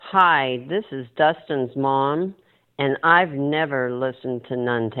Hi, this is Dustin's mom, and I've never listened to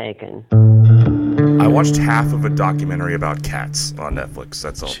None Taken. I watched half of a documentary about cats on Netflix.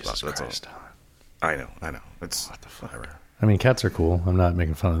 That's all. Jesus That's Christ. all. I know. It's What the fuck? whatever. I mean, cats are cool. I'm not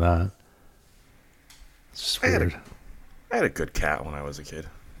making fun of that. It's just weird. I had a good cat when I was a kid.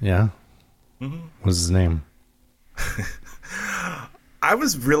 Yeah? Mm-hmm. What's his name? I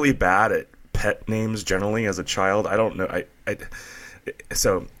was really bad at pet names generally as a child. I don't know.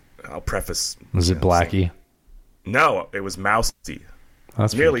 So I'll preface. Was it Blackie? No, it was Mousy.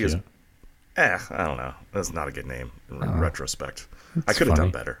 That's Nearly pretty as. cute. I don't know. That's not a good name in retrospect. I It's could have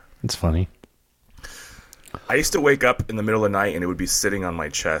done funny. better. It's funny. I used to wake up in the middle of the night and it would be sitting on my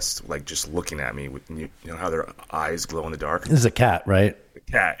chest, like just looking at me. With you know how their eyes glow in the dark. This is a cat, right? The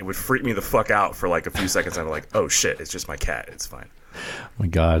cat. It would freak me the fuck out for like a few seconds. I'm like, oh shit, it's just my cat. It's fine. Oh my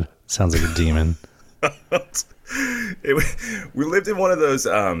God. Sounds like a demon. We lived in one of those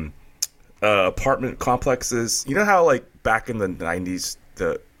apartment complexes. You know how like back in the 90s,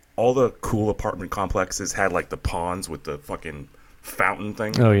 all the cool apartment complexes had like the ponds with the fucking fountain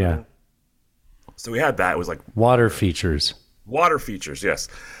thing. Oh, yeah. So we had that. It was like Water features. water features, yes.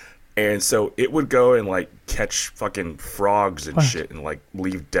 And so it would go and like catch fucking frogs and shit and like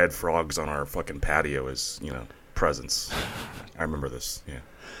leave dead frogs on our fucking patio as, you know, presents. I remember this. Yeah.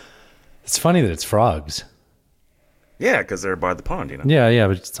 It's funny that it's frogs. Yeah, because they're by the pond, you know. Yeah,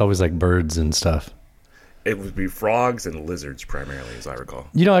 but it's always like birds and stuff. It would be frogs and lizards primarily, as I recall.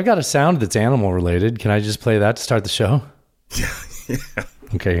 You know, I've got a sound that's animal related. Can I just play that to start the show? Yeah.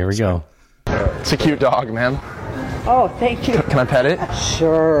 Okay, here we go. It's a cute dog, man. Oh, thank you. Can I pet it?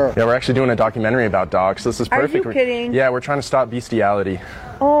 Sure. Yeah, we're actually doing a documentary about dogs. This is Are perfect. you kidding? Yeah, we're trying to stop bestiality.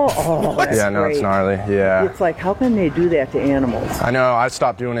 Oh, that's Yeah, no, it's great. gnarly. Yeah. It's like, how can they do that to animals? I know, I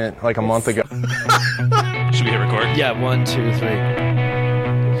stopped doing it like a month ago. Should we hit record? Yeah, 1, 2, 3.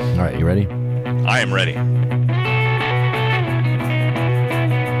 All right, you ready? I am ready.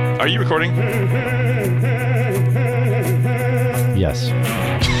 Are you recording? Yes.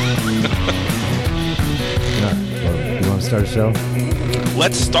 You want to start a show?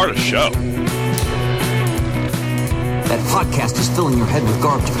 Let's start a show. That podcast is filling your head with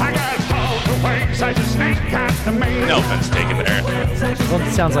garbage. No offense taken there. Well,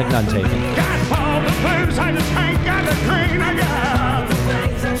 it sounds like none taken.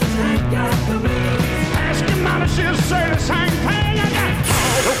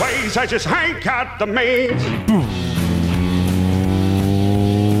 I just ain't got the means.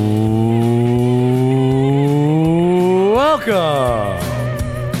 Welcome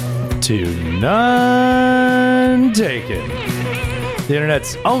to None Taken, the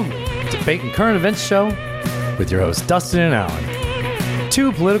internet's only debate and current events show with your hosts Dustin and Alan,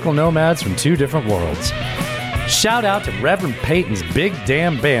 two political nomads from two different worlds. Shout out to Reverend Peyton's Big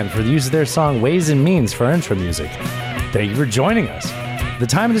Damn Band for the use of their song Ways and Means for our intro music. Thank you for joining us. The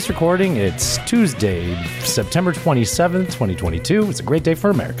time of this recording, it's Tuesday, September 27th, 2022. It's a great day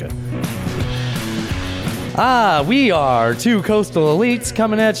for America. We are two coastal elites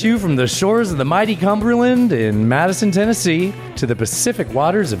coming at you from the shores of the mighty Cumberland in Madison, Tennessee, to the Pacific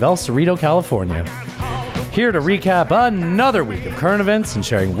waters of El Cerrito, California. Here to recap another week of current events and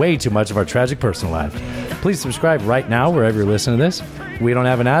sharing way too much of our tragic personal life. Please subscribe right now wherever you're listening to this. We don't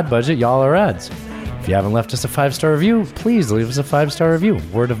have an ad budget, y'all are ads. If you haven't left us a 5-star review, please leave us a 5-star review.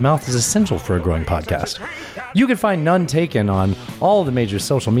 Word of mouth is essential for a growing podcast. You can find None Taken on all the major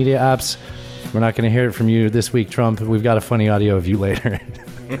social media apps. We're not going to hear it from you this week, Trump. We've got a funny audio of you later.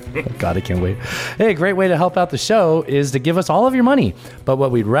 Oh, God, I can't wait. Hey, a great way to help out the show is to give us all of your money. But what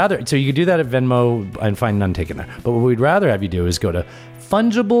we'd rather... So you can do that at Venmo and find None Taken there. But what we'd rather have you do is go to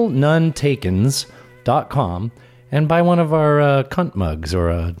fungiblenuntakens.com and buy one of our cunt mugs or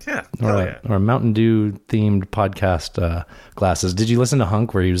a Mountain Dew themed podcast glasses. Did you listen to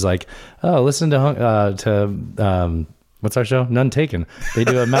Hunk where he was like, "Oh, listen to Hunk what's our show? None Taken." They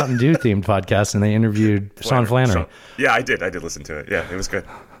do a Mountain Dew themed podcast and they interviewed Sean Flannery. Yeah, I did listen to it. Yeah, it was good.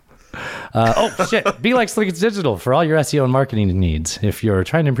 Be like Slickets Digital for all your SEO and marketing needs. If you're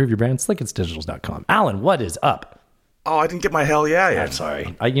trying to improve your brand, slicketsdigital.com. Alan, what is up? Oh, I didn't get my hell yeah yet. I'm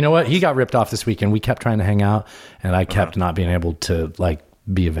sorry. You know what? He got ripped off this weekend. We kept trying to hang out, and I kept not being able to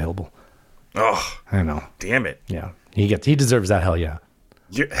be available. Oh, I know. Damn it. Yeah, he deserves that hell yeah.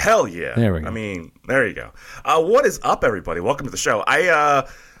 Hell yeah. There we go. I mean, there you go. What is up, everybody? Welcome to the show. I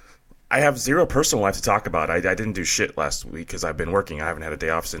have zero personal life to talk about. I didn't do shit last week because I've been working. I haven't had a day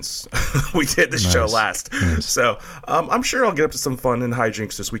off since we did this show last. Nice. So I'm sure I'll get up to some fun and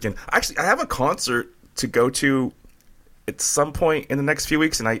hijinks this weekend. Actually, I have a concert to go to at some point in the next few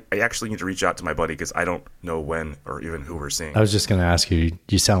weeks, and I actually need to reach out to my buddy because I don't know when or even who we're seeing. I was just going to ask you.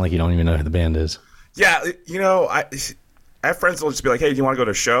 You sound like you don't even know who the band is. Yeah, I have friends that'll just be like, "Hey, do you want to go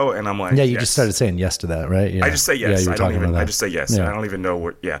to a show?" And I'm like, "Yeah." You yes. just started saying yes to that, right? Yeah. I just say yes. Yeah, I just say yes. Yeah. I don't even know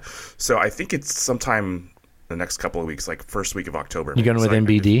where. Yeah. So I think it's sometime the next couple of weeks, like first week of October. You going with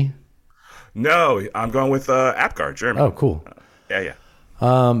MBD? No, I'm going with Apgar, Germany. Oh, cool. Yeah.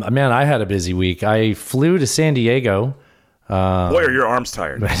 Man, I had a busy week. I flew to San Diego. Boy, are your arms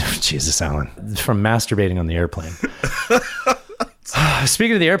tired. Jesus, Alan. From masturbating on the airplane.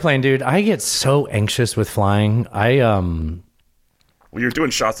 Speaking of the airplane, dude, I get so anxious with flying. Well, you're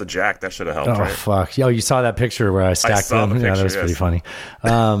doing shots of Jack. That should have helped, Oh, right? fuck. Yo, you saw that picture where I stacked saw them? the Yeah, that picture, was pretty yes. funny.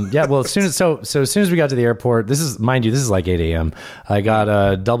 Yeah, well, as soon as we got to the airport, this is like 8 a.m. I got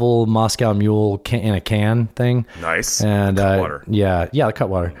a double Moscow Mule in a can thing. Nice. And Cutwater. Yeah, the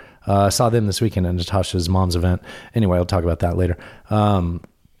Cutwater. Saw them this weekend at Natasha's mom's event. Anyway, I'll talk about that later.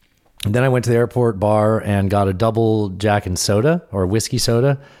 Then I went to the airport bar and got a double Jack and soda or whiskey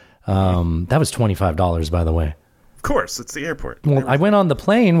soda. That was $25, by the way. Of course, it's the airport. Well, I went on the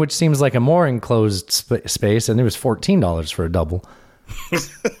plane, which seems like a more enclosed space, and it was $14 for a double.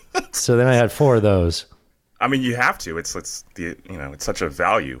 So then I had 4 of those. I mean, you have to. It's such a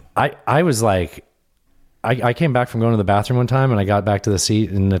value. I was like, I came back from going to the bathroom one time, and I got back to the seat,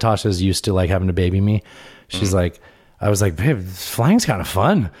 and Natasha's used to like having to baby me. She's like, I was like, babe, flying's kind of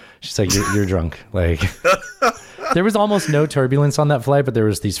fun. She's like, you're drunk. Like, there was almost no turbulence on that flight, but there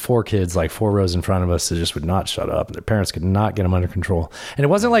was these 4 kids, like 4 rows in front of us, that just would not shut up. Their parents could not get them under control. And it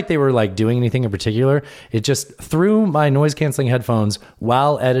wasn't like they were like doing anything in particular. It just, through my noise canceling headphones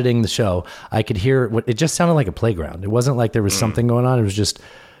while editing the show, I could hear it just sounded like a playground. It wasn't like there was something going on. It was just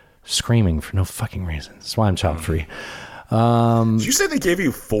screaming for no fucking reason. That's why I'm child free. Did you say they gave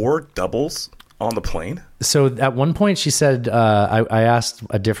you 4 doubles on the plane? So at one point she said, I asked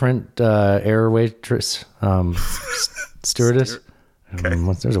a different air waitress, stewardess. Okay.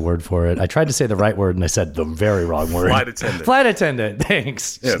 There's a word for it. I tried to say the right word and I said the very wrong word. Flight attendant.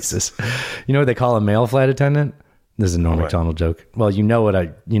 Thanks. Yes. Jesus. You know what they call a male flight attendant? This is a Norm Macdonald joke. Well, I know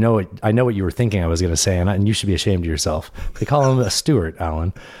what you were thinking I was going to say, and you should be ashamed of yourself. They call him a steward,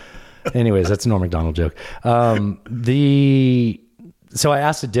 Alan. Anyways, that's a Norm Macdonald joke. So I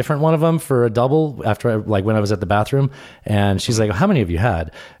asked a different one of them for a double after when I was at the bathroom, and she's like, "How many have you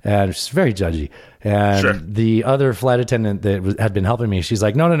had?" And she's very judgy. And Sure. The other flight attendant that had been helping me, she's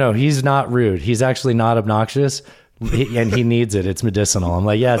like, "No, he's not rude. He's actually not obnoxious, and he needs it. It's medicinal." I'm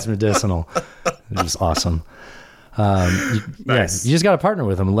like, "Yeah, it's medicinal." It was awesome. Nice. You just got to partner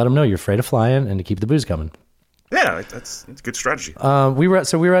with them and let them know you're afraid of flying and to keep the booze coming. Yeah, it's a good strategy. We were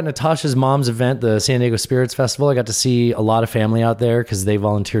at Natasha's mom's event, the San Diego Spirits Festival. I got to see a lot of family out there because they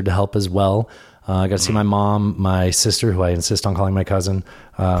volunteered to help as well. I got to see my mom, my sister, who I insist on calling my cousin,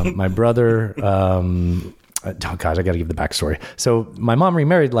 my brother. Oh God, I got to give the backstory. So my mom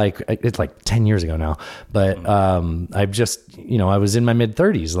remarried it's 10 years ago now, but I've just, I was in my mid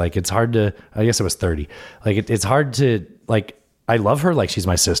 30s. Like it's hard to, I guess I was 30. Like it's hard to I love her like she's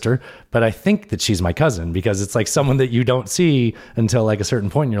my sister, but I think that she's my cousin because it's like someone that you don't see until like a certain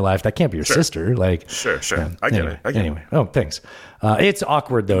point in your life. That can't be your sister. Like, Sure. Yeah. I get it. Anyway. Oh, thanks. It's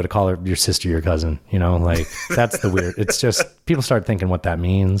awkward though to call her your sister, your cousin, like that's the weird, it's just people start thinking what that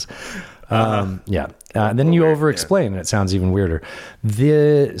means. Yeah. Then you over explain and it sounds even weirder.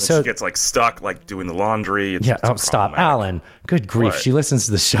 So she gets stuck doing the laundry. Stop, Alan. Good grief. What? She listens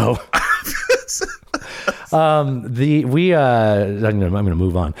to the show. I'm going to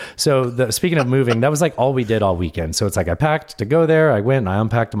move on. So speaking of moving, that was all we did all weekend. So it's I packed to go there. I went and I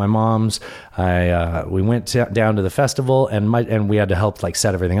unpacked at my mom's. We went down to the festival and we had to help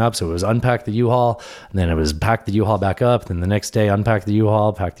set everything up. So it was unpack the U-Haul, and then it was pack the U-Haul back up. Then the next day, unpack the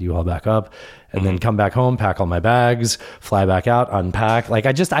U-Haul, pack the U-Haul back up, and then come back home, pack all my bags, fly back out, unpack. I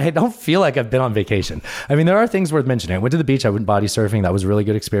don't feel like I've been on vacation. I mean, there are things worth mentioning. I went to the beach. I went body surfing. That was a really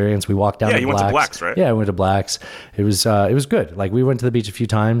good experience. We walked down to Black's. You went to Black's, right? Yeah, I went to Black's. It was good. We went to the beach a few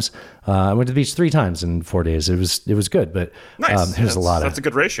times. I went to the beach 3 times in 4 days. It was good, but nice. That's a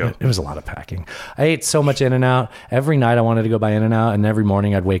good ratio. It was a lot of packing. I ate so much In-N-Out. Every night I wanted to go buy In-N-Out, and every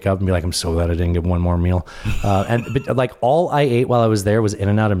morning I'd wake up and be like, I'm so glad I didn't get one more meal. But all I ate while I was there was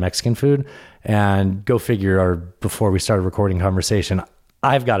In-N-Out and Mexican food. And go figure, before we started recording conversation,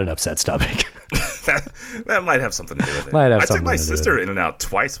 I've got an upset stomach. that might have something to do with it. I took my sister In-N-Out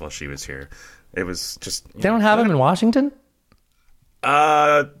twice while she was here. It was just... They don't have them in Washington? The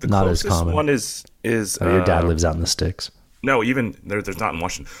not closest as common. one is your dad lives out in the sticks. No, even there's not in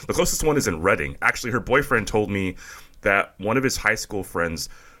Washington. The closest one is in Reading. Actually, her boyfriend told me that one of his high school friends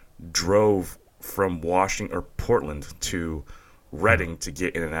drove from Washington or Portland to Reading to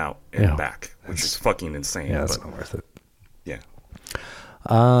get in and out and back, which is fucking insane. Yeah, that's not worth it. Yeah.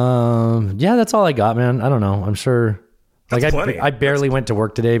 Yeah, that's all I got, man. I don't know. I'm sure. Like I barely went to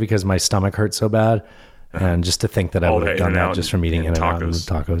work today because my stomach hurt so bad. And just to think that I would have done that just from eating In-N-Out and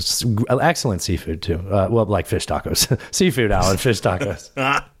tacos. Excellent seafood, too. Well, like fish tacos. Seafood, Alan, fish tacos.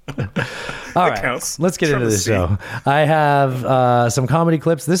 All right, counts. let's get into the show. I have some comedy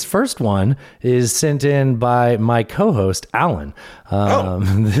clips. This first one is sent in by my co-host, Alan.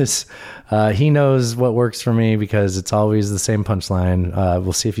 He knows what works for me because it's always the same punchline.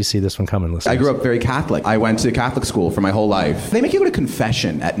 We'll see if you see this one coming, listeners. I grew up very Catholic. I went to Catholic school for my whole life. They make you go to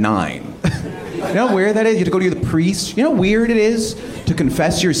confession at 9. You know how weird that is? You have to go to the priest. You know how weird it is to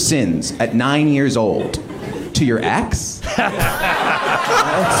confess your sins at 9 years old to your ex?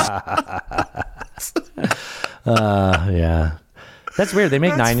 Yeah. That's weird. They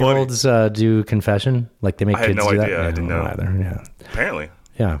make 9-year-olds do confession. Like they make kids do that. I didn't know either. Yeah. Apparently.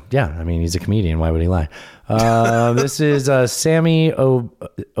 Yeah. I mean, he's a comedian. Why would he lie? This is Sammy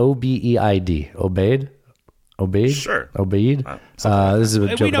Obeid. Obeid? Sure. Obeid. This is a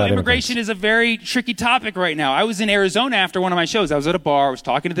joke we know about immigration is a very tricky topic right now. I was in Arizona after one of my shows. I was at a bar. I was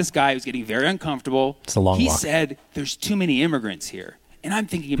talking to this guy who was getting very uncomfortable. It's a long He walk. said, there's too many immigrants here. And I'm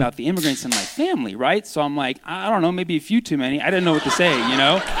thinking about the immigrants in my family, right? So I'm like, I don't know, maybe a few too many. I didn't know what to say, you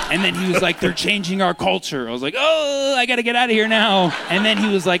know? And then he was like, they're changing our culture. I was like, oh, I got to get out of here now. And then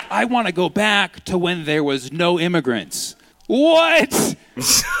he was like, I want to go back to when there was no immigrants. What?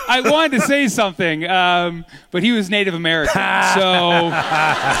 I wanted to say something, but he was Native American, so...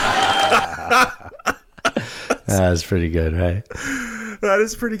 That's pretty good, right? That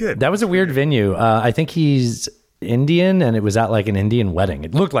is pretty good. That was a weird venue. I think he's Indian, and it was at like an Indian wedding.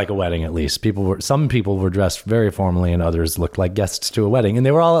 It looked like a wedding, at least. Some people were dressed very formally, and others looked like guests to a wedding. And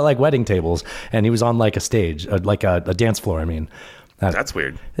they were all at like wedding tables, and he was on like a stage, like a dance floor. I mean, that's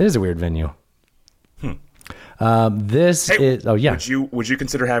weird. It is a weird venue. This is Would you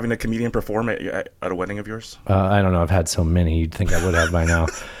consider having a comedian perform at a wedding of yours? I don't know. I've had so many. You'd think I would have by now.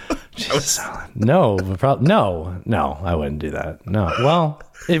 Jesus. No, I wouldn't do that. No. Well,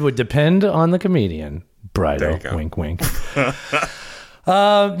 it would depend on the comedian. Brido. Wink, wink.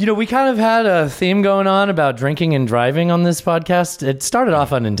 We kind of had a theme going on about drinking and driving on this podcast. It started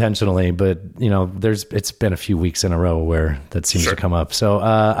off unintentionally, but it's been a few weeks in a row where that seems to come up. So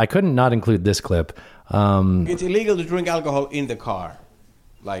I couldn't not include this clip. It's illegal to drink alcohol in the car,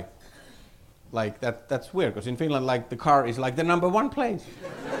 like that. That's weird because in Finland, like the car is like the number one place.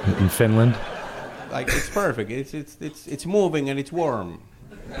 In Finland, like it's perfect. It's moving and it's warm.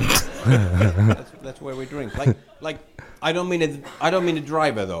 that's where we drink. Like I don't mean the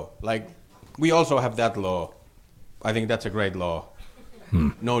driver though. Like we also have that law. I think that's a great law.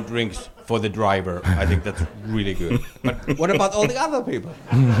 No drinks for the driver. I think that's really good. But what about all the other people?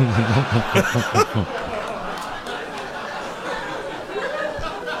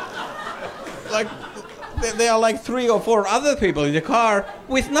 Like, there are like 3 or 4 other people in the car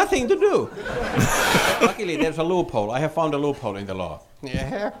with nothing to do. Luckily, there's a loophole. I have found a loophole in the law.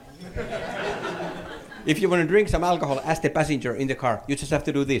 Yeah. If you want to drink some alcohol as the passenger in the car, you just have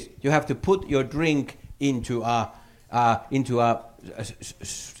to do this. You have to put your drink into a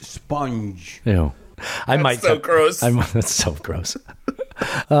sponge. Ew. That's so gross. That's so gross.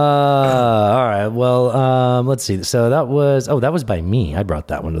 All right. Well, let's see. So that was by me. I brought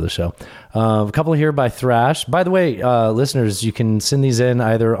that one to the show. A couple here by Thrash. By the way, listeners, you can send these in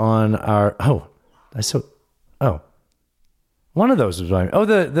either on our. One of those was mine. Oh,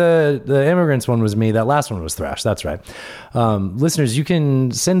 the immigrants one was me. That last one was Thrash. That's right. Listeners, you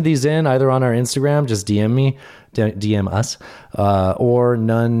can send these in either on our Instagram, just DM me, DM us, or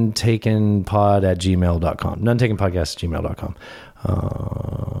nonetakenpod@gmail.com. Nonetakenpodcast@gmail.com.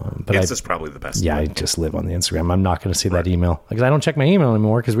 But this is probably the best. Yeah, I just live on the Instagram. I'm not going to see that email because I don't check my email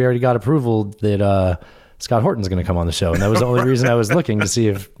anymore because we already got approval that Scott Horton's going to come on the show, and that was the only reason I was looking to see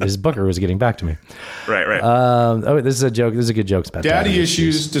if his booker was getting back to me. Right. This is a joke. This is a good joke about daddy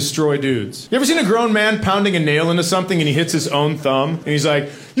issues destroy dudes. You ever seen a grown man pounding a nail into something and he hits his own thumb and he's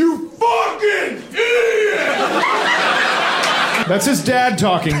like, "You fucking idiot!" That's his dad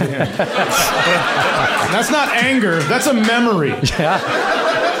talking to him. That's not anger. That's a memory. Yeah.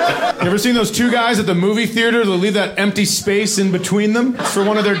 You ever seen those 2 guys at the movie theater that leave that empty space in between them? It's for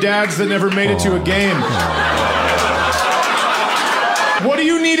one of their dads that never made it to a game. What do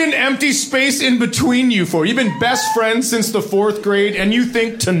you need an empty space in between you for? You've been best friends since the 4th grade, and you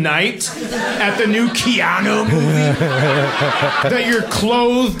think tonight at the new Keanu movie that your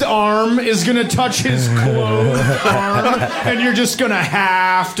clothed arm is gonna touch his clothed arm, and you're just gonna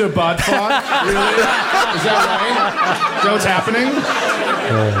have to butt fuck? Really? Is that right? Is that what's happening?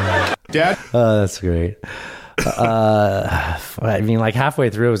 Dad? That's great. I mean, like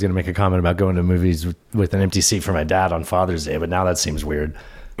halfway through, I was going to make a comment about going to movies with an empty seat for my dad on Father's Day, but now that seems weird.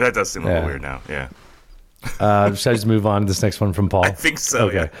 That does seem a little weird now, yeah. Should I just move on to this next one from Paul? I think so,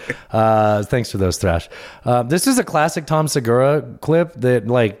 okay. Yeah. Thanks for those, Thrash. This is a classic Tom Segura clip that,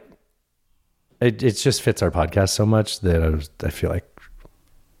 like, it just fits our podcast so much that I feel like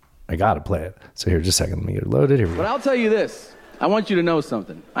I got to play it. So here, just a second. Let me get it loaded. Here we go. But I'll tell you this. I want you to know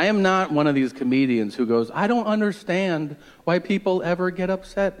something. I am not one of these comedians who goes, I don't understand why people ever get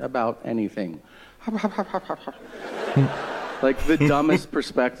upset about anything. Like the dumbest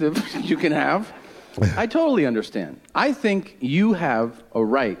perspective you can have. I totally understand. I think you have a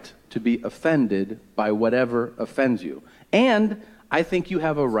right to be offended by whatever offends you. And I think you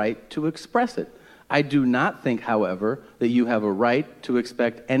have a right to express it. I do not think, however, that you have a right to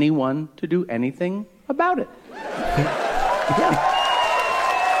expect anyone to do anything about it. Yeah.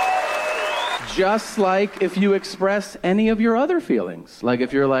 Just like if you express any of your other feelings. Like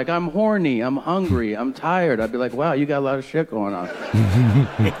if you're like, I'm horny, I'm hungry, I'm tired. I'd be like, wow, you got a lot of shit going on.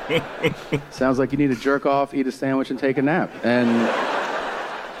 Sounds like you need to jerk off, eat a sandwich, and take a nap. And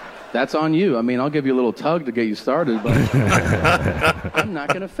that's on you. I mean, I'll give you a little tug to get you started, but I'm not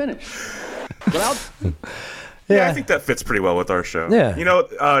going to finish. But Yeah, I think that fits pretty well with our show. Yeah. You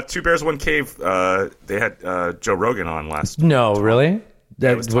know, Two Bears, One Cave, they had Joe Rogan on last No, really?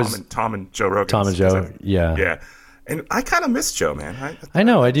 That was Tom and Joe Rogan. Tom and Joe, yeah. Yeah. And I kind of miss Joe, man. I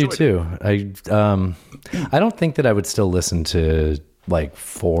know, I do too. I don't think that I would still listen to like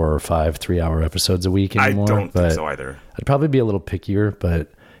 4 or 5 3-hour episodes a week anymore. I don't think so either. I'd probably be a little pickier,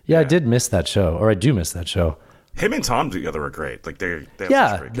 but yeah, I did miss that show, or I do miss that show. Him and Tom together were great. Like they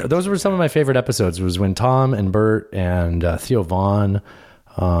those were some of my favorite episodes. Was when Tom and Bert and Theo Vaughn.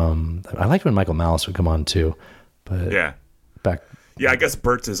 I liked when Michael Malice would come on too. But I guess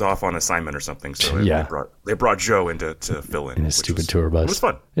Bert is off on assignment or something. So they brought Joe in to fill in his stupid tour bus. It was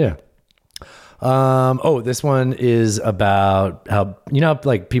fun. Yeah. This one is about how,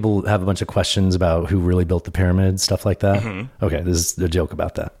 like people have a bunch of questions about who really built the pyramids, stuff like that. Mm-hmm. Okay, this is a joke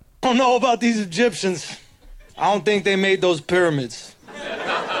about that. I don't know about these Egyptians. I don't think they made those pyramids.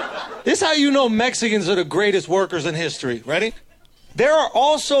 This is how you know Mexicans are the greatest workers in history. Ready? There are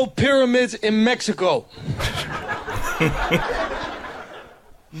also pyramids in Mexico.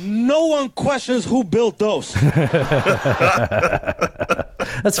 No one questions who built those.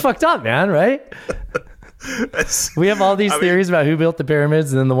 That's fucked up, man, right? We have all these theories about who built the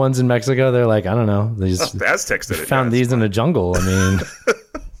pyramids, and then the ones in Mexico, they're like, I don't know. They just the Aztecs did it. Found these in a jungle. I mean...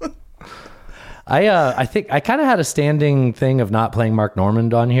 I think I kind of had a standing thing of not playing Mark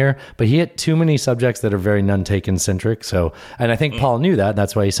Normand on here, but he hit too many subjects that are very None-Taken centric. So, and I think Paul knew that. And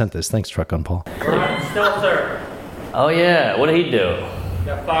that's why he sent this. Thanks, Truck on Paul. Stelter. Oh yeah, what did he do? He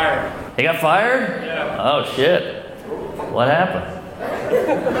got fired. He got fired? Yeah. Oh shit. What happened?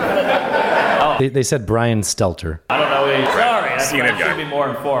 They said Brian Stelter. I don't know. Sorry, I should be more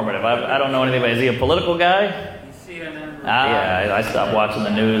informative. I don't know anything about. Is he a political guy? Yeah, I stopped watching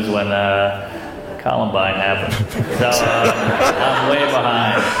the news when Columbine happened. So I'm way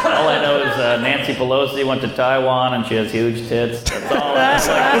behind. All I know is Nancy Pelosi went to Taiwan and she has huge tits. That's all. That's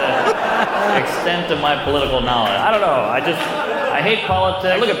like the extent of my political knowledge. I don't know. I hate politics.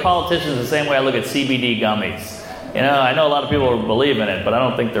 I look at politicians the same way I look at CBD gummies. You know, I know a lot of people believe in it, but I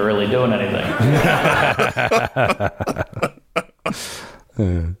don't think they're really doing anything.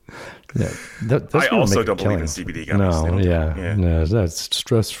 Yeah, I also don't believe in CBD gummies. No, that's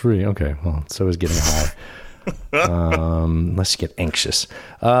stress-free. Okay, well, so is getting high. Let's get anxious.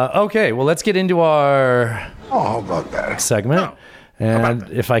 Okay, well, let's get into our how about that segment. And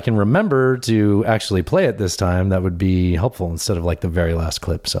if I can remember to actually play it this time, that would be helpful instead of like the very last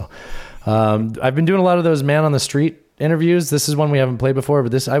clip. So I've been doing a lot of those man on the street interviews. This is one we haven't played before,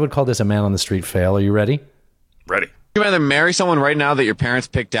 but I would call this a man on the street fail. Are you ready? Ready. Would you rather marry someone right now that your parents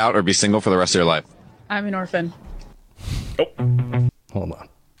picked out or be single for the rest of your life? I'm an orphan. Oh. Hold on.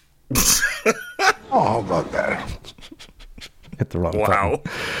 How about that? Hit the wrong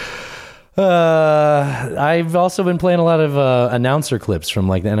button. I've also been playing a lot of announcer clips from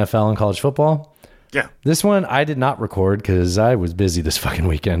like the NFL and college football. Yeah. This one I did not record because I was busy this fucking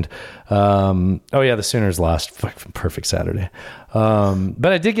weekend. The Sooners lost. Perfect Saturday.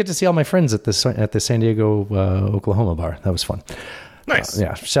 But I did get to see all my friends at the San Diego, Oklahoma bar. That was fun. Nice.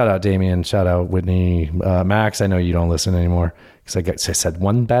 Yeah. Shout out Damien. Shout out Whitney. Max, I know you don't listen anymore because I said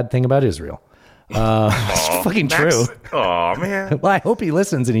one bad thing about Israel. It's fucking Max. true. Oh man. Well, I hope he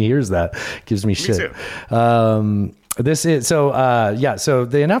listens and he hears that. Gives me shit. Too. This is so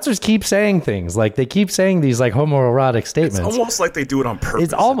the announcers keep saying things like they keep saying these like homoerotic statements. It's almost like they do it on purpose.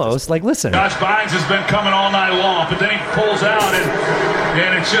 It's almost like, listen. Josh Bynes has been coming all night long, but then he pulls out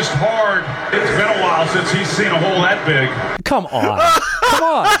and it's just hard. It's been a while since he's seen a hole that big. Come on. Come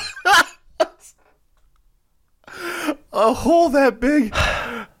on. A hole that big?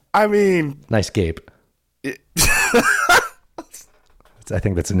 I mean, nice gape. I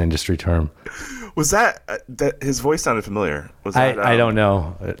think that's an industry term. Was that his voice sounded familiar? Was that, I don't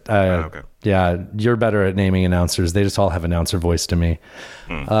know. Okay. Yeah, you're better at naming announcers. They just all have announcer voice to me.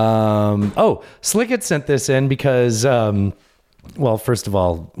 Slickett sent this in because, well, first of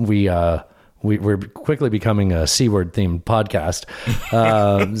all, we're quickly becoming a C-word themed podcast.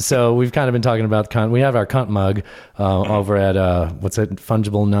 So we've kind of been talking about cunt. We have our cunt mug over at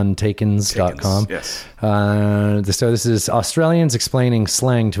fungiblenuntakens.com. Yes. So this is Australians explaining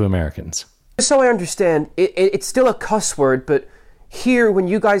slang to Americans. So I understand, it's still a cuss word, but here when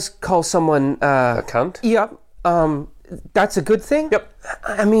you guys call someone cunt, yep, that's a good thing? Yep.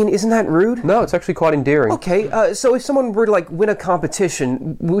 I mean, isn't that rude? No, it's actually quite endearing. Okay, so if someone were to like win a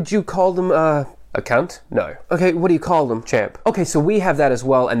competition, would you call them a cunt? No. Okay, what do you call them? Champ. Okay, so we have that as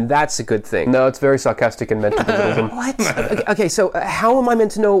well, and that's a good thing. No, it's very sarcastic and meant to belittle them. What? Okay, so how am I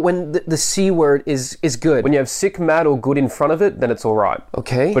meant to know when the C word is good? When you have sick, mad, or good in front of it, then it's all right.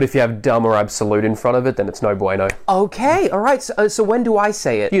 Okay. But if you have dumb or absolute in front of it, then it's no bueno. Okay, all right. So when do I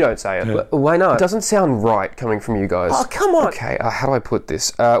say it? You don't say it. Yeah. Why not? It doesn't sound right coming from you guys. Oh, come on. Okay, how do I put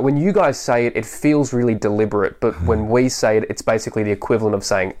this? When you guys say it, it feels really deliberate, but when we say it, it's basically the equivalent of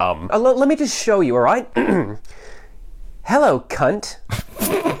saying Let me just show you, all right? Hello, cunt.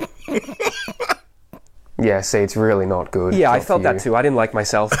 Yeah, see, it's really not good. Yeah, I felt that too. I didn't like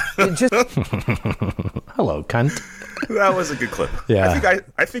myself. Hello, cunt. That was a good clip. Yeah.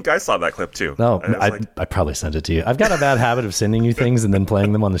 I think I saw that clip too. No, I probably sent it to you. I've got a bad habit of sending you things and then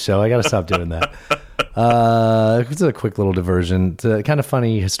playing them on the show. I got to stop doing that. It's a quick little diversion. It's a kind of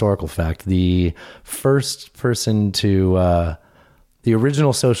funny historical fact. The first person to... the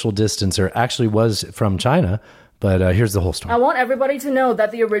original social distancer actually was from China, but here's the whole story. I want everybody to know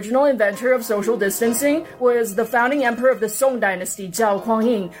that the original inventor of social distancing was the founding emperor of the Song dynasty, Zhao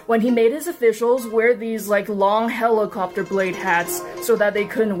Huangying, when he made his officials wear these like long helicopter blade hats so that they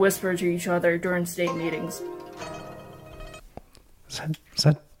couldn't whisper to each other during state meetings. Is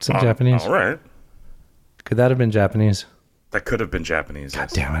that Japanese? All right. Could that have been Japanese? That could have been Japanese. God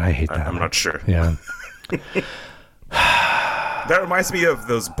damn it, I hate that. I'm not sure. Yeah. That reminds me of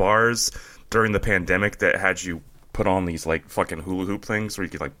those bars during the pandemic that had you put on these like fucking hula hoop things where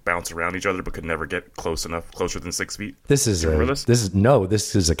you could like bounce around each other but could never get closer than 6 feet. This is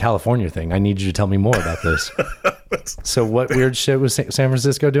a California thing. I need you to tell me more about this. So what weird shit was San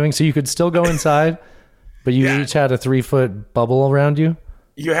Francisco doing? So you could still go inside, but you each had a 3-foot bubble around you?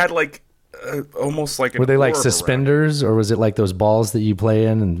 You had like almost like were they like suspenders or was it like those balls that you play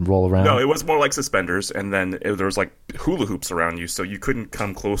in and roll around? No, it was more like suspenders, and then there was like hula hoops around you, so you couldn't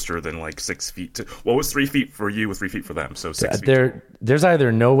come closer than like 6 feet. What was 3 feet for you was 3 feet for them, so 6 feet. There's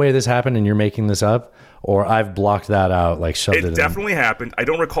either no way this happened and you're making this up, or I've blocked that out, like shoved it in. It definitely happened. I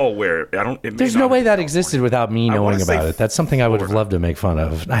don't recall where. There's no way that existed without me knowing about it. That's something I would have loved to make fun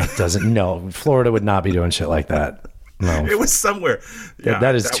of. It doesn't. No, Florida would not be doing shit like that. No. It was somewhere. Yeah,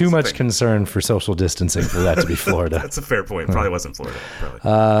 that is too much concern for social distancing for that to be Florida. That's a fair point. Probably wasn't Florida.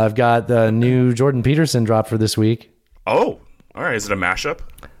 I've got the new Jordan Peterson drop for this week. Oh, all right. Is it a mashup?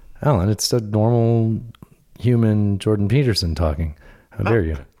 Alan, it's a normal human Jordan Peterson talking. How dare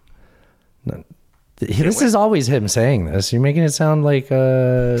you? No, this is always him saying this. You're making it sound like,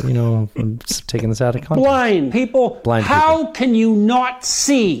 I'm taking this out of context. Blind people, how can you not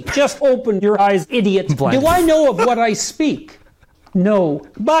see? Just open your eyes, idiot. Do I know of what I speak? No.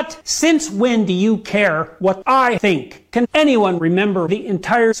 But since when do you care what I think? Can anyone remember the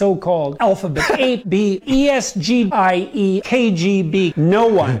entire so-called alphabet? A, B, E, S, G, I, E, K, G, B. No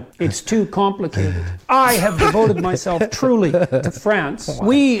one. It's too complicated. I have devoted myself truly to France.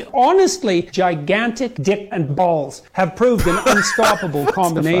 We, honestly, gigantic dick and balls have proved an unstoppable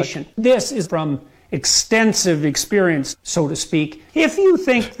combination. This is from extensive experience, so to speak. If you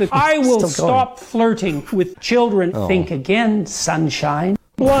think that I will stop flirting with children, think again, sunshine.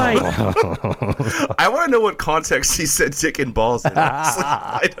 Why? I want to know what context he said dick and balls in. You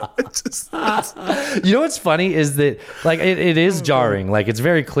know what's funny is that like it is jarring. Like it's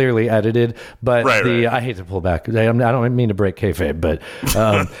very clearly edited, but I hate to pull back. I don't mean to break kayfabe, but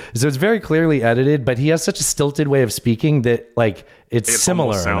so it's very clearly edited. But he has such a stilted way of speaking that like it's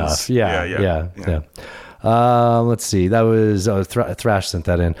similar enough. Yeah. Let's see. That was Thrash sent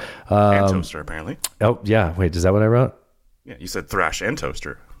that in. And Toaster apparently. Oh yeah. Wait, is that what I wrote? Yeah, you said Thrash and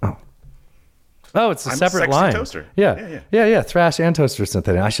Toaster. Oh, it's a separate line. Toaster. Yeah. Thrash and Toaster sent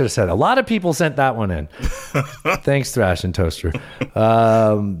that in. I should have said a lot of people sent that one in. Thanks, Thrash and Toaster.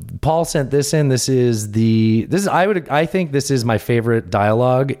 Paul sent this in. I think this is my favorite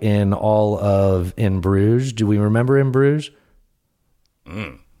dialogue in all of In Bruges. Do we remember In Bruges?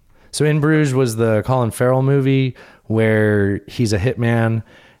 So In Bruges was the Colin Farrell movie where he's a hitman.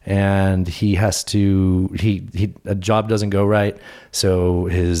 And he has to, a job doesn't go right. So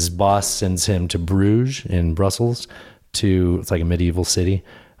his boss sends him to Bruges in Brussels it's like a medieval city,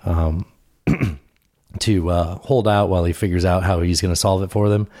 to hold out while he figures out how he's going to solve it for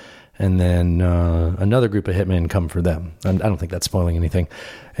them. And then another group of hitmen come for them. I don't think that's spoiling anything.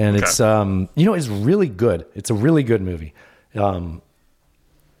 And it's, it's really good. It's a really good movie.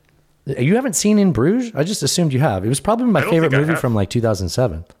 You haven't seen In Bruges? I just assumed you have. It was probably my favorite movie from like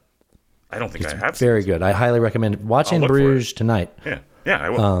 2007. I don't think I have. Very good. I highly recommend watching Bruges tonight. Yeah, I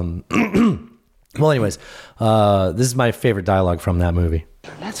will. Well, anyways, this is my favorite dialogue from that movie.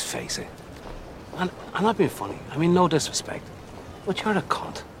 Let's face it. And I'm not being funny. I mean, no disrespect. But you're a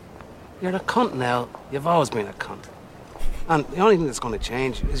cunt. You're a cunt now. You've always been a cunt. And the only thing that's going to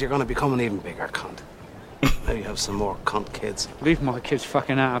change is you're going to become an even bigger cunt. Now you have some more cunt kids. Leave my kids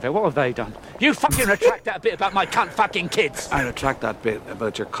fucking out of it. What have they done? You fucking retract that bit about my cunt fucking kids. I retract that bit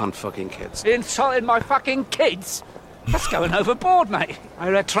about your cunt fucking kids. You insulted my fucking kids? That's going overboard, mate. I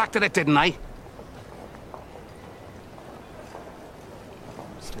retracted it, didn't I?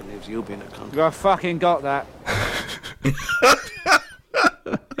 Still leaves you being a cunt. I fucking got that.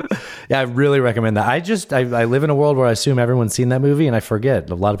 Yeah, I really recommend that. I live in a world where I assume everyone's seen that movie, and I forget.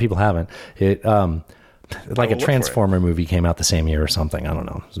 A lot of people haven't. Like a Transformer movie came out the same year or something. I don't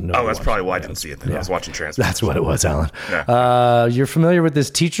know. That's probably why I didn't see it then. I was watching Transformers. That's what it was, Alan. Yeah. You're familiar with this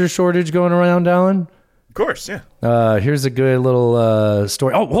teacher shortage going around, Alan? Of course, yeah. Here's a good little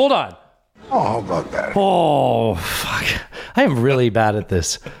story. Oh, hold on. Oh, how about that? Oh, fuck. I am really bad at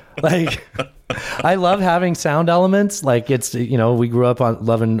this. Like, I love having sound elements. Like, it's, we grew up on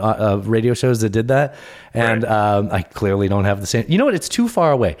loving radio shows that did that. And I clearly don't have the same. You know what? It's too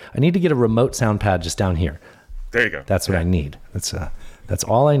far away. I need to get a remote sound pad just down here. There you go. That's what I need. That's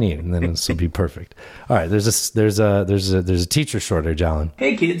all I need, and then this will be perfect. All right, there's a teacher shortage, Alan.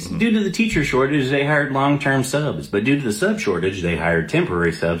 Hey kids, due to the teacher shortage, they hired long-term subs, but due to the sub shortage, they hired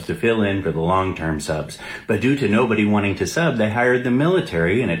temporary subs to fill in for the long-term subs. But due to nobody wanting to sub, they hired the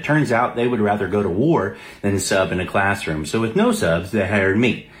military, and it turns out they would rather go to war than sub in a classroom. So with no subs, they hired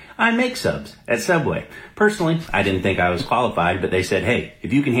me. I make subs at Subway. Personally, I didn't think I was qualified, but they said, hey,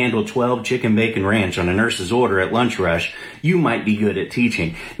 if you can handle 12 chicken bacon ranch on a nurse's order at lunch rush, you might be good at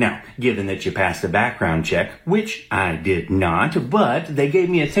teaching. Now, given that you passed the background check, which I did not, but they gave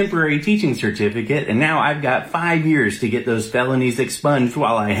me a temporary teaching certificate, and now I've got 5 years to get those felonies expunged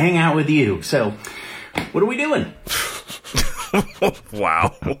while I hang out with you. So, what are we doing?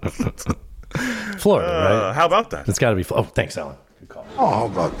 Wow. Florida, right? How about that? It's got to be. Oh, thanks, Alan. Oh, how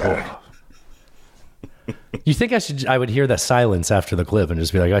about that? You think I would hear that silence after the clip and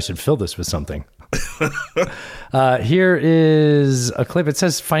just be like, I should fill this with something. Here is a clip. It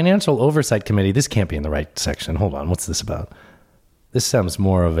says Financial Oversight Committee. This can't be in the right section. Hold on. What's this about? This sounds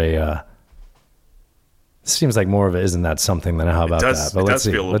more of a, seems like more of a, isn't that something than how about that? But let's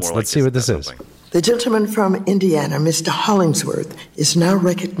see. Let's see what this is. The gentleman from Indiana, Mr. Hollingsworth, is now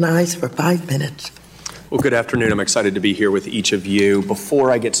recognized for 5 minutes. Well, good afternoon. I'm excited to be here with each of you.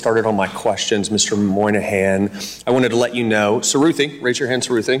 Before I get started on my questions, Mr. Moynihan, I wanted to let you know, Saruthi, raise your hand,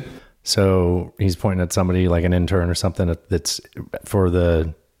 Saruthi. So he's pointing at somebody like an intern or something that's for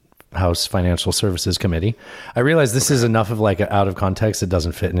the House Financial Services Committee. I realize this is enough of like out of context. It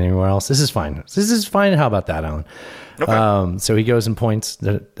doesn't fit anywhere else. This is fine. This is fine. How about that, Alan? Okay. So he goes and points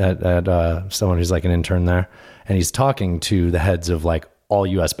at someone who's like an intern there, and he's talking to the heads of like all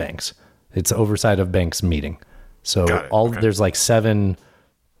U.S. banks. It's oversight of banks meeting. So there's like 7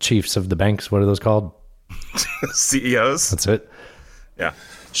 chiefs of the banks. What are those called? CEOs. That's it. Yeah.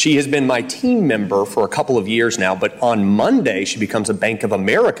 She has been my team member for a couple of years now, but on Monday she becomes a Bank of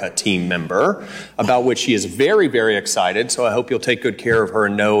America team member, about which she is very, very excited. So I hope you'll take good care of her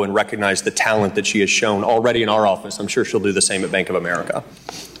and know and recognize the talent that she has shown already in our office. I'm sure she'll do the same at Bank of America.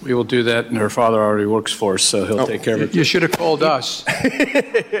 We will do that, and her father already works for us, so he'll take care of it. You should have called us.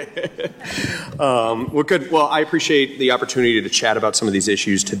 Well, good. Well, I appreciate the opportunity to chat about some of these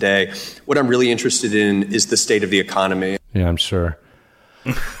issues today. What I'm really interested in is the state of the economy. Yeah, I'm sure.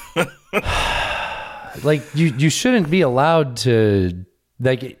 Like you shouldn't be allowed to,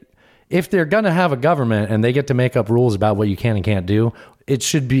 like, if they're going to have a government and they get to make up rules about what you can and can't do, it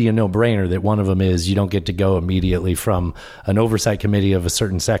should be a no-brainer that one of them is you don't get to go immediately from an oversight committee of a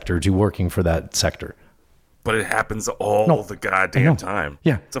certain sector to working for that sector. But it happens all the goddamn time.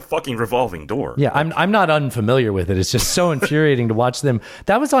 Yeah. It's a fucking revolving door. Yeah, I'm not unfamiliar with it. It's just so infuriating to watch them.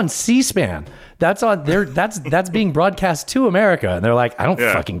 That was on C-SPAN. That's on there. That's being broadcast to America, and they're like, I don't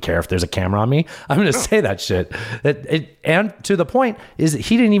fucking care if there's a camera on me. I'm going to say that shit. And to the point is that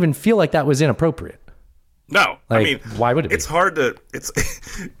he didn't even feel like that was inappropriate. No, like, I mean, why would it be? It's hard to.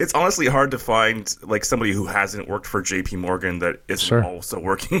 It's honestly hard to find like somebody who hasn't worked for J.P. Morgan that isn't also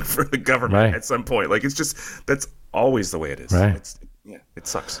working for the government at some point. Like, it's just that's always the way it is. Right. It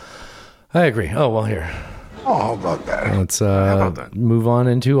sucks. I agree. Oh well, here. Oh, how about that? Let's move on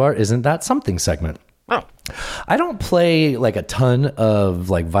into our Isn't That Something segment. Oh. I don't play like a ton of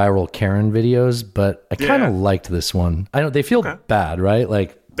like viral Karen videos, but I kind of liked this one. I know they feel bad, right?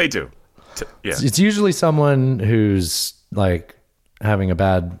 Like they do. Yeah. It's usually someone who's like having a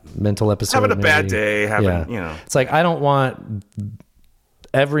bad mental episode, having a bad day, you know. It's like I don't want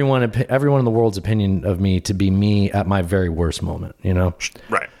everyone in the world's opinion of me to be me at my very worst moment, you know?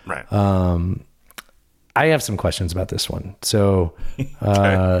 Right. I have some questions about this one. So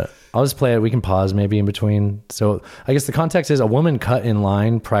I'll just play it. We can pause maybe in between. So I guess the context is a woman cut in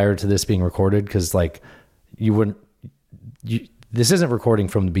line prior to this being recorded because like this isn't recording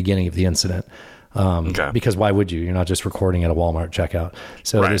from the beginning of the incident because why would you? You're not just recording at a Walmart checkout.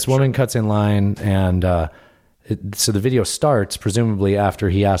 So this woman cuts in line and so the video starts presumably after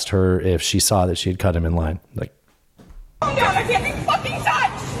he asked her if she saw that she had cut him in line. Like, I can't be fucking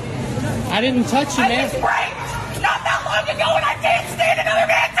touched. I didn't touch you, man. I was raped not that long ago and I can't stand another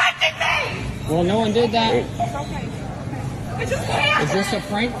man touching me. Well, no one did that. It's okay. I just can't. Is this a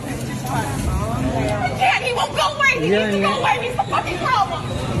prank? I can't. He won't go away. He needs to go away. He's the fucking problem.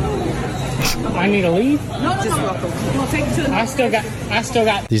 I need to leave? No, just welcome. We'll take you to the... I still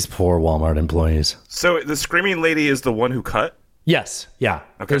got... These poor Walmart employees. So the screaming lady is the one who cut? Yes. Yeah.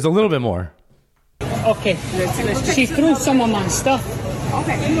 Okay. There's a little bit more. Okay. She threw some of my stuff.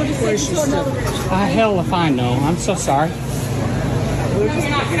 Okay. Where's your stuff? Hell if I know. I'm so sorry. You're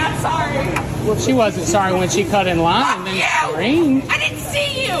not sorry. Well, she wasn't sorry when she cut in line and then screamed. I didn't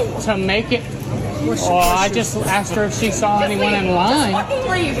see you. To make it... Well, I just asked her if she saw anyone in line. Just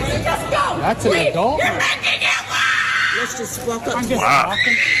fucking leave. Just go. That's an adult. You're making it loud. Let's just walk up. I'm just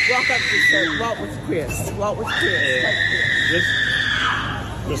walking. Walk up to her. Walk with Chris. Walk with Chris.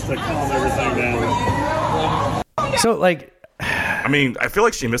 Just to calm everything down. So, like... I mean, I feel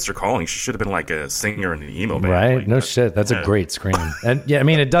like she missed her calling. She should have been like a singer in the emo band. Right? Like, no shit. That's a great scream. And yeah, I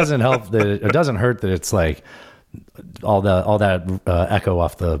mean, it doesn't help that it doesn't hurt that it's like all that echo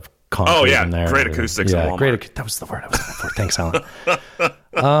off the concrete in there. Great acoustics. Yeah, great. That was the word I was looking for. Thanks,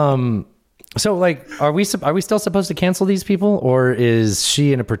 Alan. So like, are we still supposed to cancel these people, or is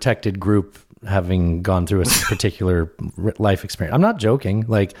she in a protected group having gone through a particular life experience? I'm not joking.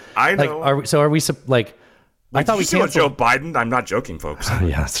 Like, I know. Like, are we like? I thought we canceled Joe Biden. I'm not joking, folks.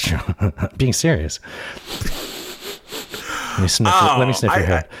 Yeah, that's true. Being serious. Let me sniff your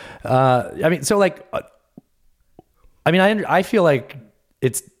head. I mean, so like, I mean, I feel like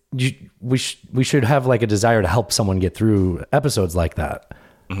it's we should have like a desire to help someone get through episodes like that,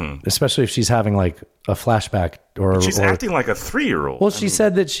 especially if she's having like a flashback or she's acting like a 3-year-old. Well, she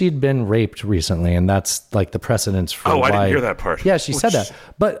said that she'd been raped recently, and that's like the precedence for. I didn't hear that part. Yeah, she said that,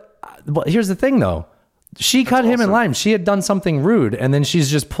 but here's the thing, though. She cut him in line. She had done something rude, and then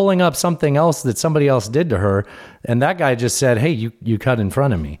she's just pulling up something else that somebody else did to her, and that guy just said, "Hey, you cut in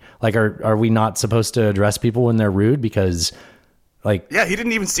front of me." Like, are we not supposed to address people when they're rude? Because, like, yeah, he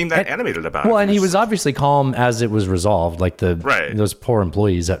didn't even seem that animated about it. Well, and he was obviously calm as it was resolved. Like those poor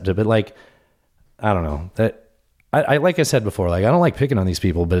employees, but like, I don't know that. I like I said before, like I don't like picking on these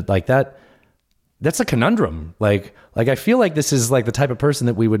people, but like that. That's a conundrum. Like I feel like this is like the type of person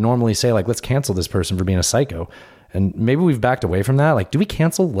that we would normally say, like, let's cancel this person for being a psycho. And maybe we've backed away from that. Like, do we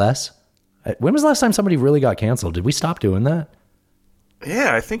cancel less? When was the last time somebody really got canceled? Did we stop doing that?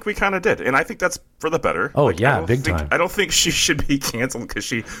 Yeah, I think we kind of did, and I think that's for the better. Oh yeah, big time. time. I don't think she should be canceled because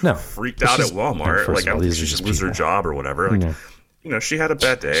she freaked out at Walmart. Like, I don't think she should lose her job or whatever. Like, she had a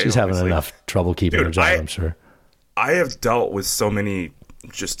bad day. She's having enough trouble keeping her job, I'm sure. I have dealt with so many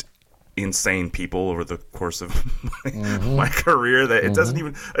just insane people over the course of my career that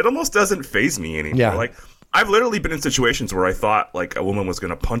it almost doesn't faze me anymore. Yeah. Like, I've literally been in situations where I thought like a woman was going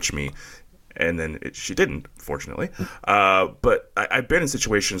to punch me, and then she didn't, fortunately. But I've been in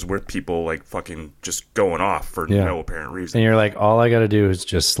situations where people like fucking just going off for no apparent reason. And you're like, all I got to do is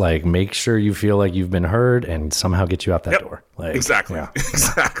just like make sure you feel like you've been heard and somehow get you out that door. Like, exactly. Yeah.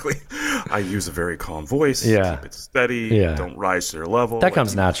 Exactly. I use a very calm voice. Yeah. Keep it steady. Yeah. Don't rise to their level. That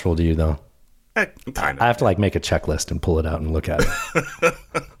comes natural to you, though. Kind of. I have to like make a checklist and pull it out and look at it.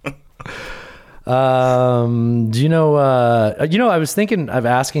 Do you know, I was thinking of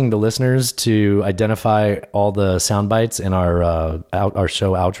asking the listeners to identify all the sound bites in our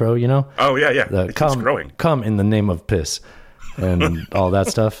show outro, Oh yeah. It keeps growing. Come in the name of piss and all that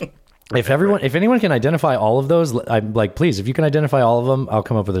stuff. If anyone can identify all of those, I'm like, please, if you can identify all of them, I'll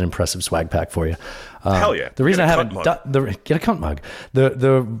come up with an impressive swag pack for you. Hell yeah! The reason I haven't get a cunt mug.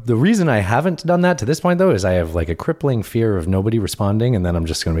 The reason I haven't done that to this point though is I have like a crippling fear of nobody responding, and then I'm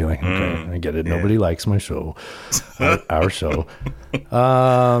just going to be like, okay, I get it. Yeah. Nobody likes my show, our show.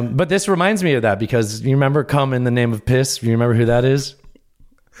 But this reminds me of that because you remember "Come in the Name of Piss." You remember who that is?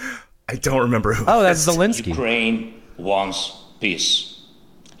 I don't remember who. Oh, that's Zelensky. Ukraine wants peace.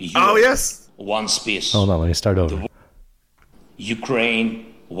 Yes. Wants peace. Hold on, let me start over.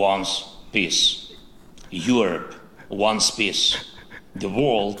 Ukraine wants peace. Europe wants peace. The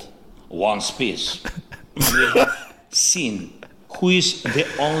world wants peace. We have seen who is the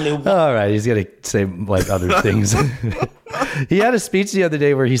only one. All right, he's going to say like other things. He had a speech the other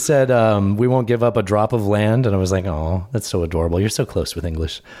day where he said, we won't give up a drop of land. And I was like, oh, that's so adorable. You're so close with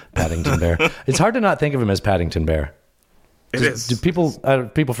English, Paddington Bear. It's hard to not think of him as Paddington Bear. It is. People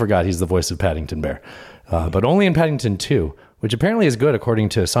forgot he's the voice of Paddington Bear, but only in Paddington 2, which apparently is good according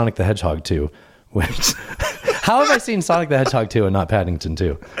to Sonic the Hedgehog 2. Which, how have I seen Sonic the Hedgehog 2 and not Paddington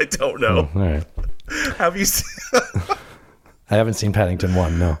 2? I don't know. Oh, all right. Have you seen? I haven't seen Paddington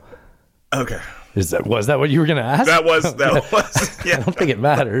 1. No. Okay. Was that what you were going to ask? That was. Yeah. I don't think it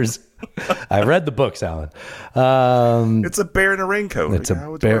matters. I read the books, Alan. It's a bear in a raincoat. It's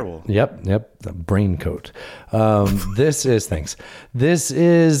a bear. Yep. A brain coat. This is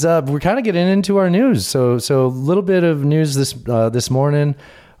we're kind of getting into our news. So a little bit of news this morning.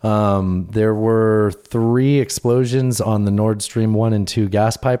 There were 3 explosions on the Nord Stream 1 and 2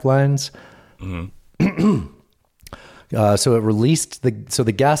 gas pipelines. Mm-hmm. So it released the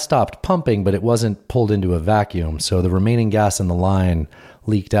gas stopped pumping, but it wasn't pulled into a vacuum. So the remaining gas in the line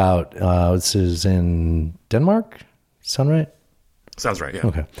leaked out. This is in Denmark. Sound right? Sounds right. Yeah.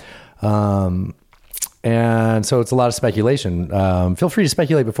 Okay. And so it's a lot of speculation. Feel free to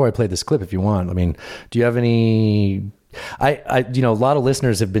speculate before I play this clip if you want. I mean, do you have any? A lot of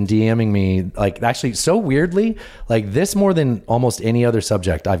listeners have been DMing me, like, actually so weirdly, like this more than almost any other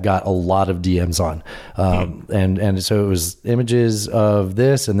subject I've got a lot of DMs on. And so it was images of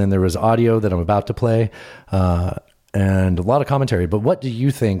this, and then there was audio that I'm about to play, and a lot of commentary. But what do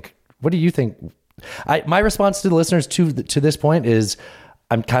you think? My response to the listeners to this point is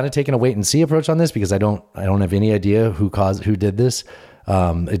I'm kind of taking a wait and see approach on this because I don't have any idea who did this.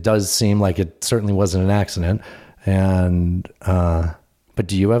 It does seem like it certainly wasn't an accident. But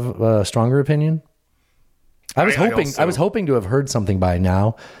do you have a stronger opinion? I was hoping to have heard something by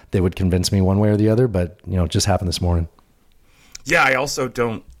now that would convince me one way or the other, but it just happened this morning. Yeah, I also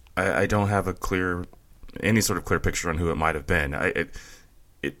don't have any sort of clear picture on who it might have been.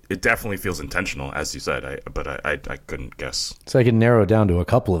 It definitely feels intentional, as you said, but I couldn't guess. So I can narrow it down to a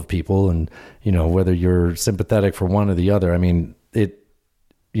couple of people, and whether you're sympathetic for one or the other. I mean,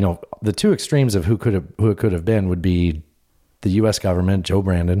 the two extremes of who it could have been would be the U.S. government, Joe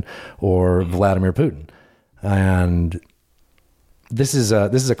Brandon, or Vladimir Putin. And this is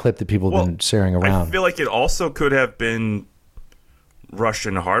a clip that people have been sharing around. I feel like it also could have been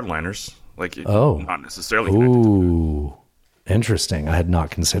Russian hardliners, not necessarily. Ooh, interesting. I had not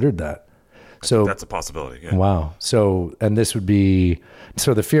considered that. So that's a possibility. Yeah. Wow. So, and this would be,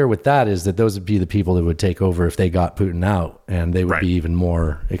 so the fear with that is that those would be the people that would take over if they got Putin out, and they would be even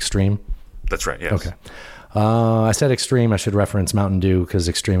more extreme. That's right. Yes. Okay. I said extreme. I should reference Mountain Dew because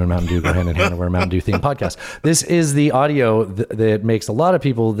extreme and Mountain Dew go hand in hand. We're a Mountain Dew themed podcast. This is the audio that makes a lot of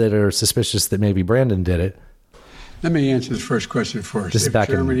people that are suspicious that maybe Brandon did it. Let me answer the first question first. This is back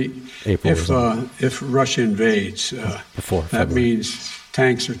in April. If Russia invades, before that February. means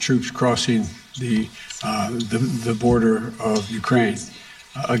tanks or troops crossing the border of Ukraine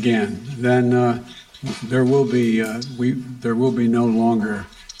again. Then there will be no longer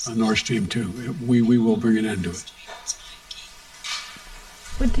a Nord Stream 2. We will bring an end to it.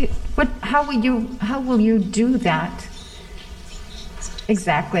 How will you do that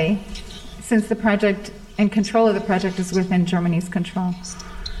exactly, since the project and control of the project is within Germany's control?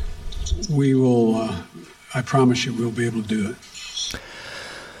 We will, I promise you, we'll be able to do it.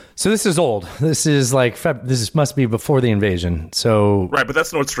 So this is old. This is like this must be before the invasion. So right, but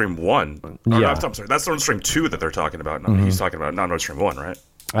that's Nord Stream 1. Yeah. I'm sorry, that's Nord Stream 2 that they're talking about. He's talking about not Nord Stream 1, right?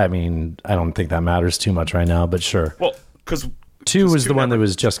 I mean, I don't think that matters too much right now, but sure. Well, because 2 was the one that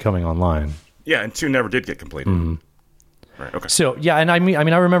was just coming online. Yeah, and 2 never did get completed. Right. Okay. So yeah, and I mean,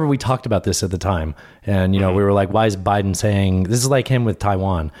 I remember we talked about this at the time, and we were like, why is Biden saying this? Is like him with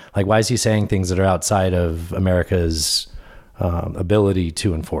Taiwan. Like, why is he saying things that are outside of America's ability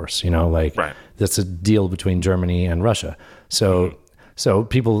to enforce? That's a deal between Germany and Russia. So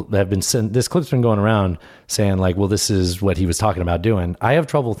people have been this clip's been going around saying like, well, this is what he was talking about doing. I have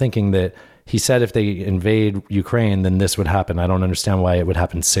trouble thinking that he said if they invade Ukraine, then this would happen. I don't understand why it would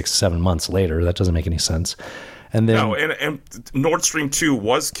happen 6-7 months later. That doesn't make any sense. And then and Nord Stream 2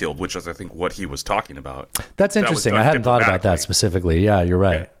 was killed, which is I think what he was talking about. That's interesting. I hadn't thought about that specifically. Yeah, you're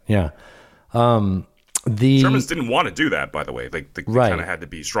right. Yeah. The Germans didn't want to do that, by the way. They kind of had to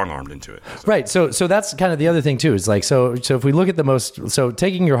be strong-armed into it. Right. So that's kind of the other thing too. Is like so if we look at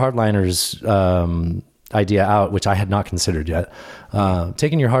taking your hardliners idea out, which I had not considered yet,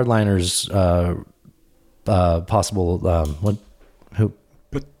 taking your hardliners possible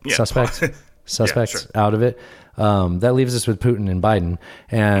suspects out of it. That leaves us with Putin and Biden,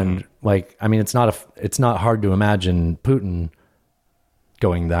 and it's not hard to imagine Putin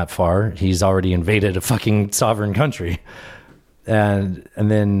going that far. He's already invaded a fucking sovereign country, and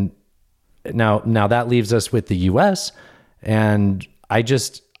then now that leaves us with the U.S. and I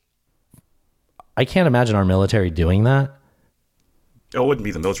can't imagine our military doing that. It wouldn't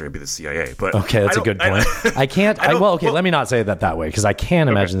be the military; it'd be the CIA. But okay, that's a good point. I can't. Let me not say that way because I can't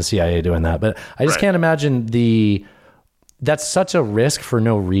imagine the CIA doing that. But I just can't imagine that's such a risk for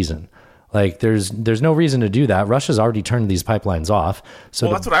no reason. Like there's no reason to do that. Russia's already turned these pipelines off. So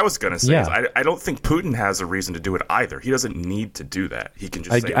that's what I was going to say. Yeah. I don't think Putin has a reason to do it either. He doesn't need to do that. He can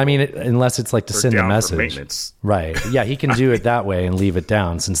just say, unless it's like to send a message. Right. Yeah, he can do it that way and leave it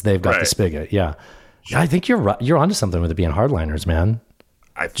down since they've got the spigot. Yeah. I think you're onto something with it being hardliners, man.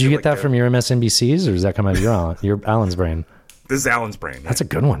 Did you get that from your MSNBCs or does that come out of your Alan's brain? This is Alan's brain. Yeah. That's a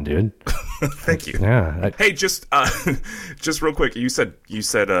good one, dude. Thank you. Yeah. Hey, just real quick. You said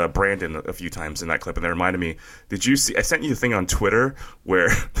Brandon a few times in that clip, and that reminded me. Did you see? I sent you a thing on Twitter where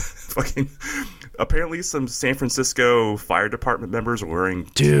fucking apparently some San Francisco fire department members were wearing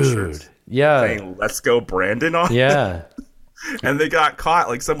t-shirts saying "Let's go Brandon" on. Yeah. And they got caught.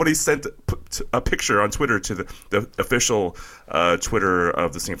 Like somebody sent a picture on Twitter to the official Twitter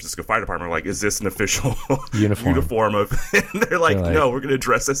of the San Francisco Fire Department. Like, is this an official uniform of? And they're like, no, we're going to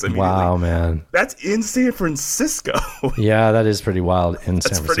address this immediately. Wow, man, that's in San Francisco. Yeah, that is pretty wild in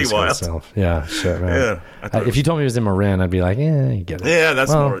San Francisco pretty wild. Itself. Yeah, shit, man. Yeah, if you told me it was in Marin, I'd be like, yeah, you get it. Yeah,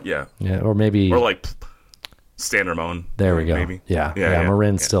 that's more. Yeah, or maybe like San Ramon. There we go. Maybe. Yeah.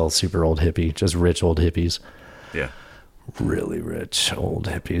 Marin's still super old hippie, just rich old hippies. Yeah. Really rich old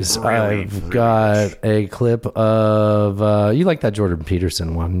hippies. I've got a clip of you like that Jordan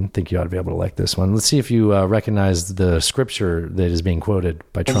Peterson one. I think you ought to be able to like this one. Let's see if you recognize the scripture that is being quoted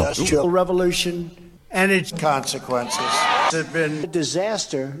by Trump. Industrial revolution and its consequences have been a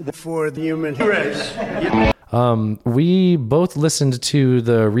disaster for the human race. We both listened to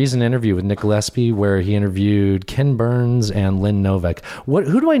the recent interview with Nick Gillespie where he interviewed Ken Burns and Lynn Novick.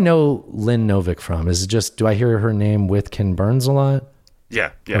 Who do I know Lynn Novick from? Is it just, do I hear her name with Ken Burns a lot?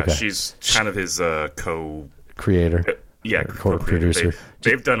 Yeah. Okay. She's kind of his co-creator. Co-producer.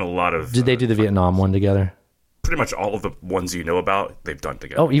 They've done a lot of... Did they do the Vietnam one together? Pretty much all of the ones you know about, they've done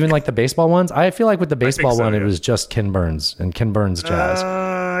together. Oh, even like the baseball ones? I feel like with the baseball one, it was just Ken Burns and Ken Burns jazz.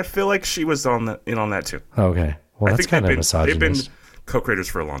 I feel like she was on that too. Okay. Well, that's kind of misogynist. They've been co-creators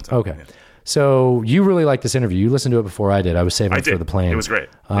for a long time. Okay. Yeah. So you really like this interview. You listened to it before I did. I was saving it for the plane. It was great.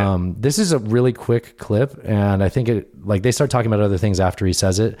 This is a really quick clip, and I think they start talking about other things after he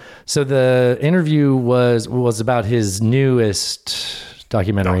says it. So the interview was about his newest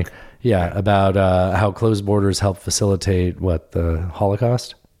documentary. Yeah, about how closed borders help facilitate the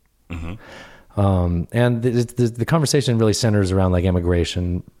Holocaust. Mm-hmm. And the conversation really centers around like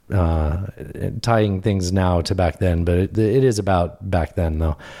immigration, tying things now to back then, but it is about back then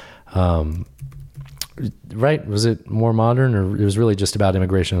though. Right? Was it more modern, or it was really just about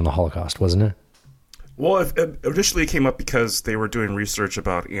immigration and the Holocaust, wasn't it? Well, initially it came up because they were doing research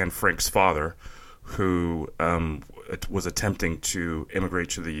about Anne Frank's father, who was attempting to immigrate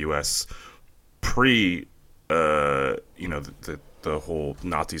to the U.S. pre, the whole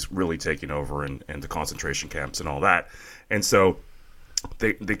Nazis really taking over and the concentration camps and all that. And so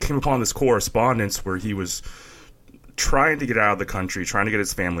they came upon this correspondence where he was trying to get out of the country, trying to get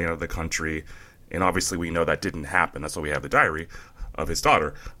his family out of the country. And obviously we know that didn't happen. That's why we have the diary of his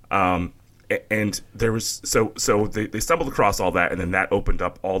daughter. And there was, so they stumbled across all that, and then that opened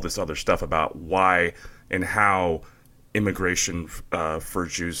up all this other stuff about why and how immigration for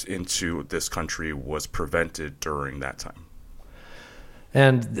Jews into this country was prevented during that time.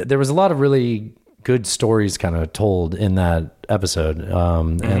 And there was a lot of really good stories kind of told in that episode.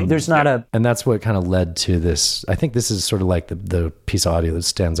 And there's not and that's what kind of led to this. I think this is sort of like the piece of audio that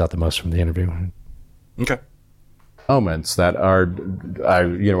stands out the most from the interview. Okay. Moments that are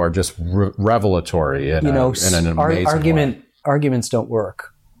just revelatory in an amazing way. Arguments don't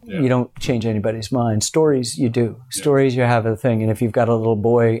work. Yeah. You don't change anybody's mind. Stories, you do. Yeah. Stories, you have a thing. And if you've got a little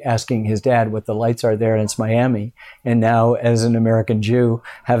boy asking his dad what the lights are there and it's Miami, and now as an American Jew,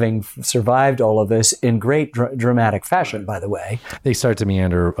 having survived all of this in great dramatic fashion, by the way. They start to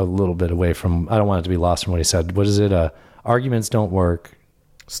meander a little bit away from, I don't want it to be lost from what he said. What is it? Arguments don't work.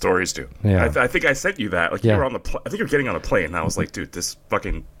 Stories do. Yeah. I think I sent you that. Like you were on the. I think you were getting on a plane, and I was like, "Dude, this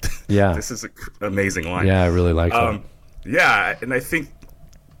fucking. This is an amazing line." Yeah, I really like that. Yeah, and I think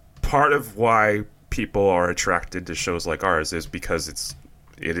part of why people are attracted to shows like ours is because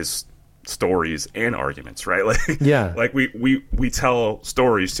it is stories and arguments, right? Like like we tell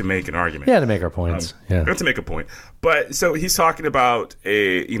stories to make an argument. Yeah, to make our points. To make a point. But so he's talking about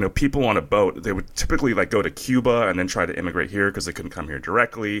people on a boat. They would typically like go to Cuba and then try to immigrate here because they couldn't come here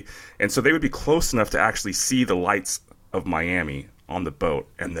directly, and so they would be close enough to actually see the lights of Miami on the boat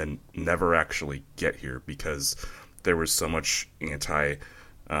and then never actually get here because there was so much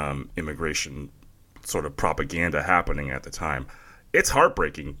immigration sort of propaganda happening at the time. It's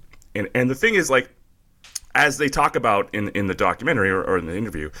heartbreaking. And the thing is, like, as they talk about in the documentary or in the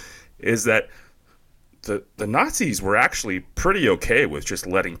interview, is that the Nazis were actually pretty okay with just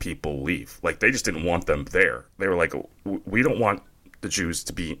letting people leave. Like, they just didn't want them there. They were like, we don't want the Jews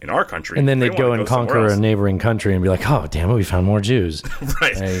to be in our country. And then they'd go and conquer a neighboring country and be like, oh, damn it, we found more Jews.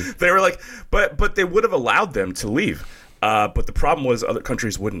 Right. They were like, but they would have allowed them to leave. But the problem was other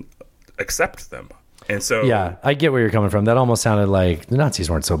countries wouldn't accept them. And so, yeah, I get where you're coming from. That almost sounded like the Nazis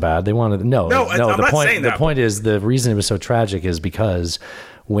weren't so bad. They wanted no. I'm not saying that. The point is, the reason it was so tragic is because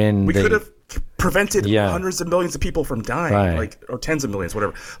when we could have prevented hundreds of millions of people from dying, or tens of millions,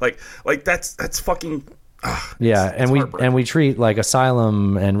 whatever. Like that's fucking. And we treat like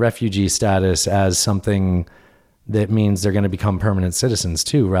asylum and refugee status as something that means they're going to become permanent citizens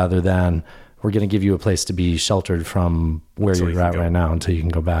too, rather than we're going to give you a place to be sheltered from where you're at right now until you can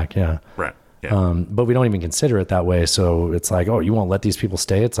go back. Yeah. Right. Yeah. But we don't even consider it that way. So it's like, oh, you won't let these people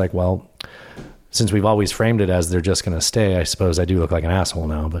stay? It's like, well, since we've always framed it as they're just going to stay, I suppose I do look like an asshole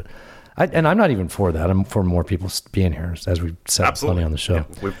now. But I'm not even for that. I'm for more people being here, as we've said plenty on the show.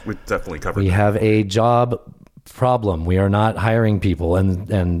 Yeah, we've definitely covered We that. have a job problem. We are not hiring people,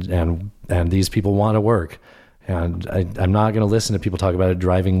 and these people want to work. And I'm not going to listen to people talk about it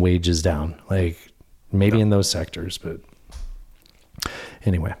driving wages down. Like, maybe in those sectors, but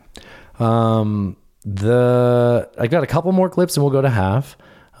anyway. I got a couple more clips and we'll go to half.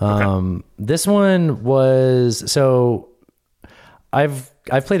 This one was, so I've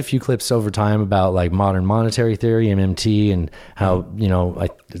played a few clips over time about like modern monetary theory, MMT, and how,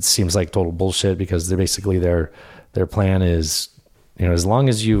 it seems like total bullshit because they're basically their plan is, as long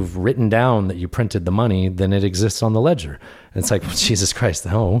as you've written down that you printed the money, then it exists on the ledger. And it's like, well, Jesus Christ,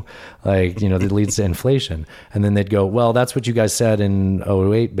 no. Like, that leads to inflation. And then they'd go, well, that's what you guys said in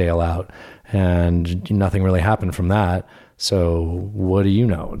 2008 bailout. And nothing really happened from that. So what do you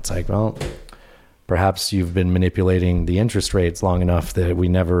know? It's like, well, perhaps you've been manipulating the interest rates long enough that we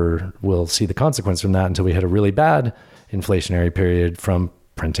never will see the consequence from that until we hit a really bad inflationary period from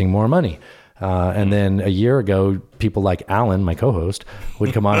printing more money. And then a year ago, people like Alan, my co-host,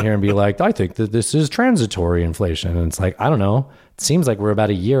 would come on here and be like, I think that this is transitory inflation. And it's like, I don't know. It seems like we're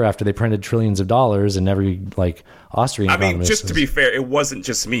about a year after they printed trillions of dollars and every Austrian economist. I mean, just to be fair, it wasn't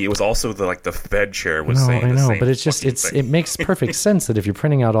just me. It was also the Fed chair was saying the same. But it's just, it makes perfect sense that if you're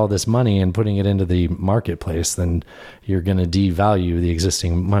printing out all this money and putting it into the marketplace, then you're going to devalue the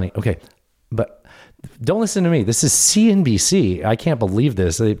existing money. Okay. But Don't listen to me. This is CNBC. I can't believe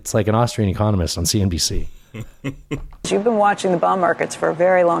this. It's like an Austrian economist on CNBC. You've been watching the bond markets for a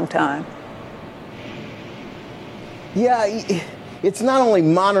very long time. Yeah, it's not only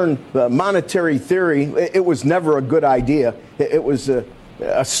modern monetary theory. It was never a good idea. It was a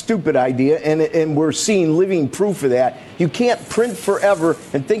stupid idea, and we're seeing living proof of that. You can't print forever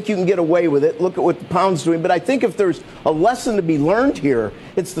and think you can get away with it. Look at what the pound's doing. But I think if there's a lesson to be learned here,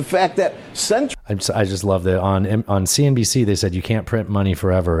 it's the fact that I just love that on CNBC they said you can't print money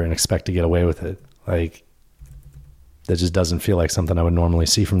forever and expect to get away with it. Like, that just doesn't feel like something I would normally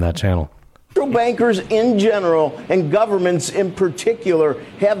see from that channel. Central bankers in general and governments in particular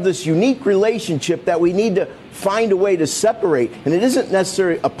have this unique relationship that we need to find a way to separate. And it isn't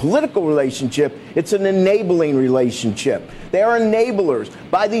necessarily a political relationship, it's an enabling relationship. They are enablers.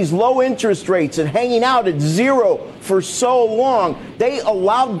 By these low interest rates and hanging out at zero for so long, they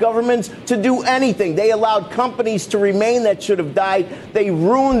allowed governments to do anything. They allowed companies to remain that should have died. They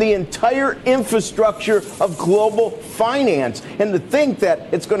ruined the entire infrastructure of global finance. And to think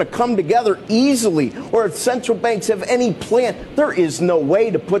that it's going to come together easily, or if central banks have any plan, there is no way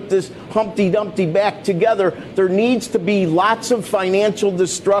to put this Humpty Dumpty back together. There needs to be lots of financial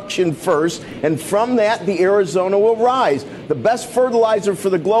destruction first, and from that, the Arizona will rise. The best fertilizer for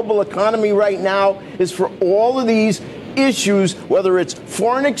the global economy right now is for all of these issues, whether it's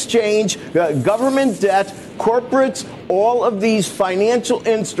foreign exchange, government debt, corporates, all of these financial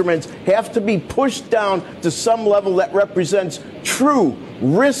instruments have to be pushed down to some level that represents true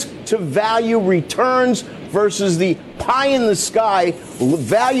risk to value returns versus the pie in the sky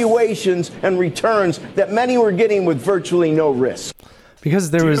valuations and returns that many were getting with virtually no risk.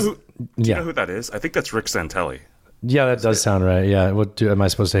 Because there was... Do you know who that is? I think that's Rick Santelli. Yeah, that does sound right. Yeah. Am I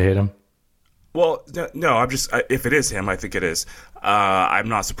supposed to hate him? Well, no, if it is him, I think it is. I'm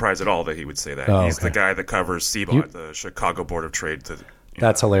not surprised at all that he would say that. Oh, He's okay. the guy that covers CBOT, the Chicago Board of Trade.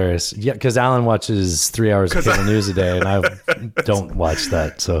 That's hilarious. Yeah, because Alan watches 3 hours of cable news a day, and I don't watch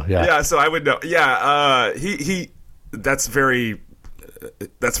that. So, yeah. Yeah, so I would know. Yeah, that's very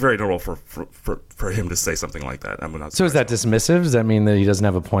normal for him to say something like that. I'm not. So is that dismissive? Does that mean that he doesn't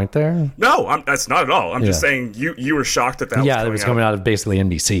have a point there? No, that's not at all. I'm just saying you were shocked that was it was coming out of basically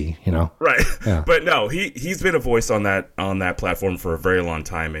NBC, you know? Right. Yeah. But no, he's been a voice on that platform for a very long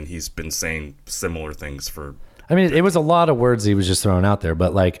time, and he's been saying similar things for... I mean, it was a lot of words he was just throwing out there,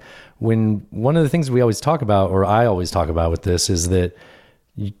 but like when one of the things we always talk about, or I always talk about with this, is that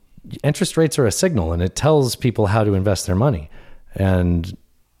interest rates are a signal, and it tells people how to invest their money. And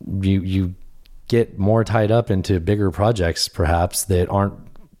you get more tied up into bigger projects, perhaps, that aren't a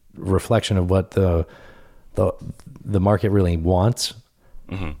reflection of what the market really wants.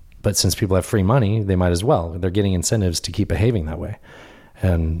 Mm-hmm. But since people have free money, they might as well. They're getting incentives to keep behaving that way.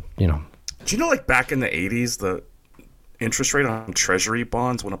 And, you know. Do you know, like, back in the 80s, the interest rate on treasury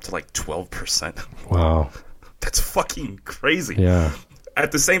bonds went up to like 12%? Wow. That's fucking crazy. Yeah.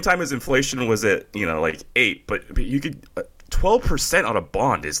 At the same time as inflation was at, like 8, but you could... 12% on a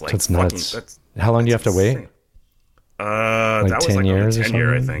bond is like... That's nuts. How long do you have to wait? Like that 10 was like years a or 10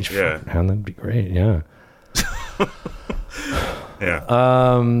 year, I something? think. Yeah. Man, that'd be great. Yeah.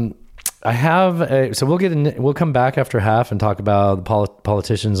 Yeah. I have so we'll come back after half and talk about the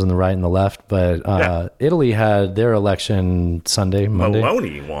politicians on the right and the left. But Italy had their election Monday.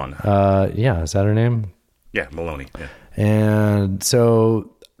 Meloni won. Yeah, is that her name? Yeah, Meloni. Yeah. And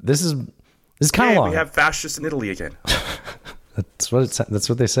so this is kind of long. We have fascists in Italy again. That's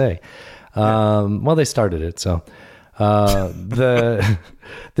what they say. Well, they started it, so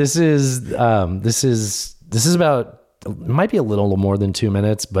this is about. It might be a little more than 2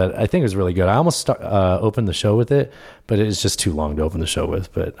 minutes, but I think it was really good. I almost opened the show with it, but it's just too long to open the show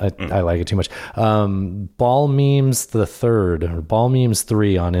with. But I like it too much. Ball Memes the Third, or Ball Memes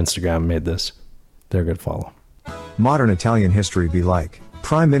 3 on Instagram made this. They're a good follow. Modern Italian history be like.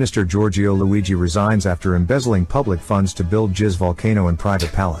 Prime Minister Giorgio Luigi resigns after embezzling public funds to build Jizz volcano and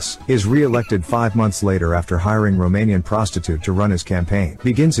private palace. Is re-elected 5 months later after hiring Romanian prostitute to run his campaign.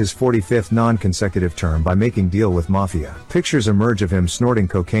 Begins his 45th non-consecutive term by making deal with mafia. Pictures emerge of him snorting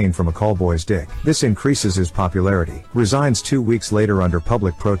cocaine from a callboy's dick. This increases his popularity. Resigns 2 weeks later under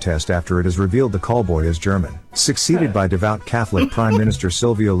public protest after it is revealed the callboy is German. Succeeded by devout Catholic Prime Minister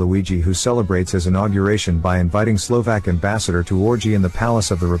Silvio Luigi, who celebrates his inauguration by inviting Slovak ambassador to orgy in the Palace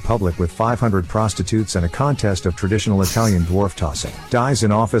of the Republic with 500 prostitutes and a contest of traditional Italian dwarf tossing. Dies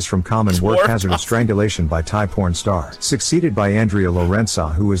in office from common work hazard of strangulation by Thai porn star. Succeeded by Andrea Lorenza,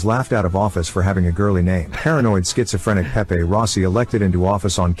 who was laughed out of office for having a girly name. Paranoid schizophrenic Pepe Rossi elected into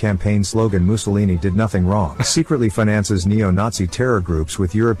office on campaign slogan Mussolini did nothing wrong. Secretly finances neo-Nazi terror groups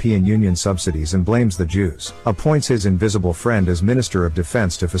with European Union subsidies and blames the Jews. Appoints his invisible friend as Minister of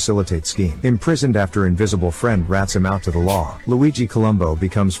Defense to facilitate scheme. Imprisoned after invisible friend rats him out to the law. Luigi Colombo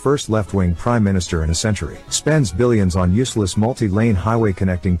becomes first left-wing prime minister in a century. Spends billions on useless multi-lane highway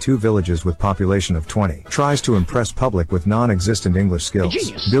connecting two villages with population of 20. Tries to impress public with non-existent English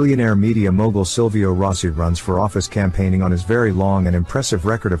skills. Billionaire media mogul Silvio Rossi runs for office campaigning on his very long and impressive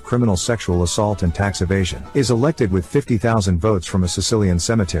record of criminal sexual assault and tax evasion. Is elected with 50,000 votes from a Sicilian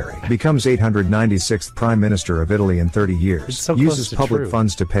cemetery. Becomes 896th prime minister of Italy in 30 years. Uses public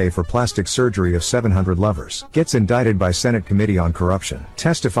funds to pay for plastic surgery of 700 lovers. Gets indicted by Senate Committee on Corruption.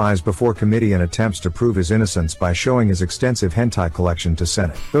 Testifies before committee and attempts to prove his innocence by showing his extensive hentai collection to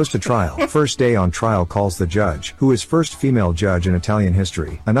Senate. Goes to trial. First day on trial calls the judge, who is first female judge in Italian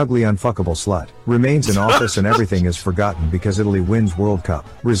history, an ugly unfuckable slut. Remains in office and everything is forgotten because Italy wins World Cup.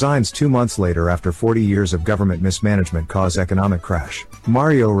 Resigns 2 months later after 40 years of government mismanagement cause economic crash.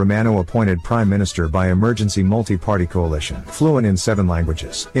 Mario Romano appointed prime minister by emergency multi-party coalition. Fluent in 7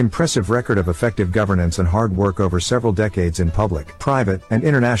 languages. Impressive record of effective governance and hard work over several decades in public, private, and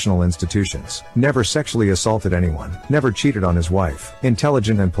international institutions. Never sexually assaulted anyone. Never cheated on his wife.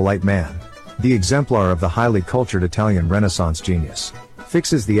 Intelligent and polite man. The exemplar of the highly cultured Italian Renaissance genius.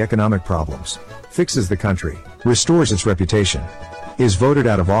 Fixes the economic problems. Fixes the country. Restores its reputation. Is voted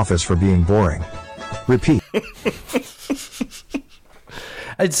out of office for being boring. Repeat.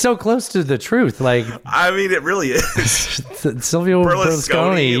 It's so close to the truth. Like, I mean, it really is. Silvio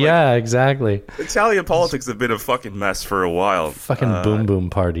Berlusconi. Yeah, exactly. Italian politics have been a fucking mess for a while. Fucking boom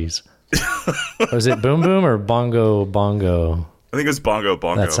boom parties. Was it boom boom or bongo bongo? I think it was bongo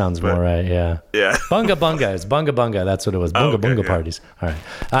bongo. That sounds more right. Yeah. Yeah. Bunga bunga. It's bunga bunga. That's what it was. Bunga bunga parties. All right.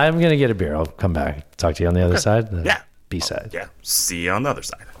 I'm gonna get a beer. I'll come back. Talk to you on the other side. The B side. Yeah. See you on the other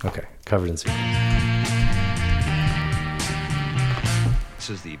side. Okay. Covered in secrets. This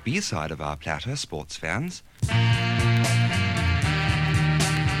is the B-side of our platter, sports fans.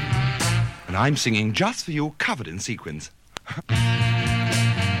 And I'm singing just for you, covered in sequins.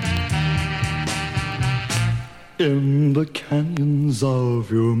 In the canyons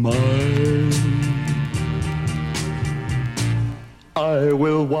of your mind, I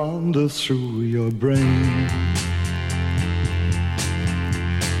will wander through your brain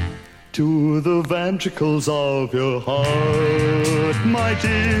to the ventricles of your heart, my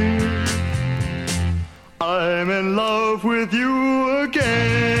dear. I'm in love with you again.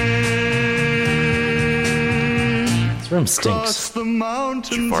 This room stinks. Across the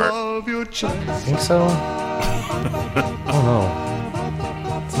mountains of your chest. Think so? Oh no.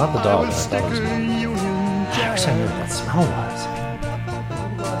 It's not the dog. I wish I knew what that smell was.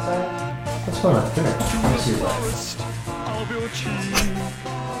 What's going on here?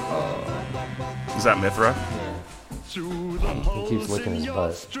 Is that Mithra? He keeps licking his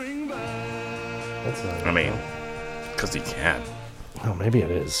butt. That's not. I mean, because he can. Oh, maybe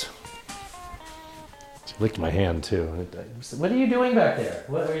it is. He licked my hand too. What are you doing back there?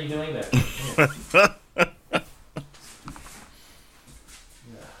 What are you doing there?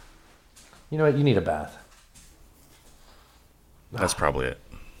 You know what? You need a bath. That's probably it.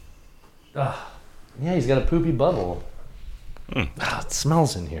 Yeah, he's got a poopy bubble. It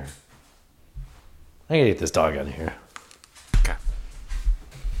smells in here. I gotta get this dog out of here. Okay.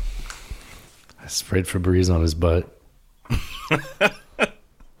 I sprayed Febreze on his butt.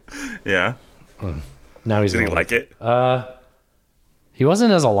 Yeah. Now he's. Did he like it? He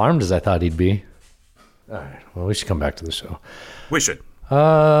wasn't as alarmed as I thought he'd be. All right. Well, we should come back to the show. We should.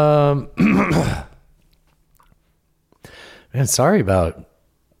 Man, sorry about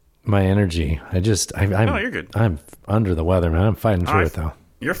my energy. I'm No, you're good. I'm under the weather, man. I'm fighting through it though.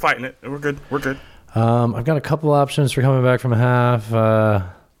 You're fighting it. We're good. We're good. I've got a couple options for coming back from a half. I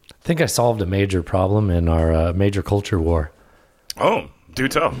think I solved a major problem in our major culture war. Oh, do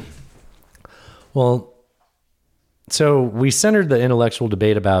tell. Well, so we centered the intellectual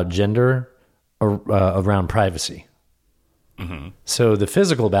debate about gender around privacy. Mm-hmm. So the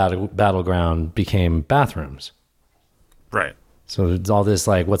physical battleground became bathrooms. Right. So it's all this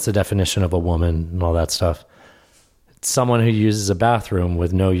like, what's the definition of a woman and all that stuff? It's someone who uses a bathroom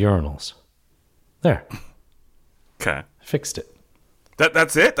with no urinals. There. Okay. Fixed it.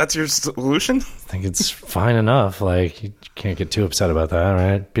 That's it? That's your solution? I think it's fine enough. Like, you can't get too upset about that,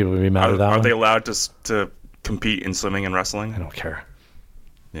 right? People would be mad at that. Are they allowed to compete in swimming and wrestling? I don't care.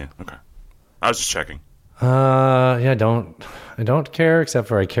 Yeah, okay. I was just checking. I don't care, except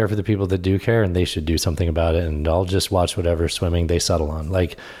for I care for the people that do care, and they should do something about it, and I'll just watch whatever swimming they settle on.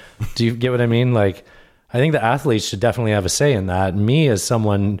 Like, do you get what I mean? Like, I think the athletes should definitely have a say in that. Me as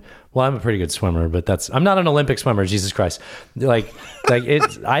someone, well, I'm a pretty good swimmer, but I'm not an Olympic swimmer, Jesus Christ. Like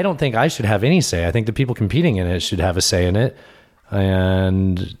I don't think I should have any say. I think the people competing in it should have a say in it.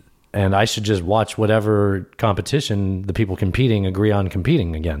 And I should just watch whatever competition the people competing agree on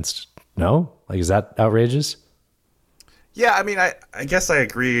competing against. No? Like, is that outrageous? Yeah, I mean, I guess I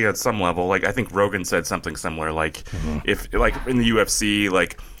agree at some level. Like, I think Rogan said something similar. Like, if, like, in the UFC,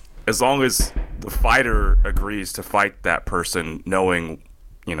 like, as long as the fighter agrees to fight that person, knowing,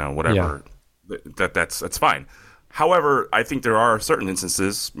 you know, whatever, that's fine. However, I think there are certain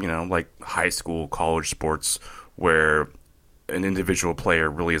instances, you know, like high school, college sports, where an individual player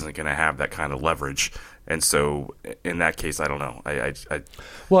really isn't going to have that kind of leverage. And so in that case, I don't know.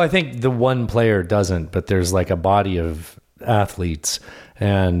 Well, I think the one player doesn't, but there's like a body of athletes,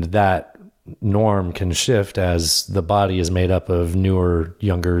 and that norm can shift as the body is made up of newer,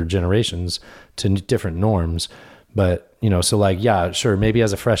 younger generations to different norms. But, you know, so like, yeah, sure, maybe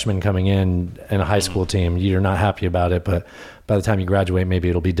as a freshman coming in a high school team, you're not happy about it, but by the time you graduate, maybe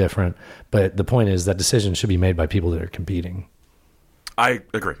it'll be different. But the point is that decision should be made by people that are competing. I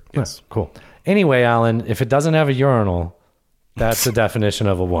agree. Yes. Yeah, cool. Anyway, Alan, if it doesn't have a urinal, that's the definition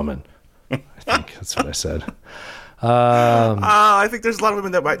of a woman. I think that's what I said. I think there's a lot of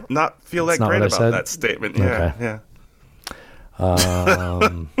women that might not feel that great about that statement. Yeah, okay. Yeah.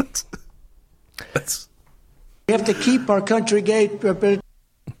 We have to keep our country gate. What?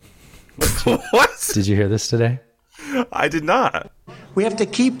 Did you hear this today? I did not. We have to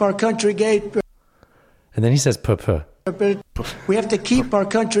keep our country gate. And then he says, "Puh." We have to keep our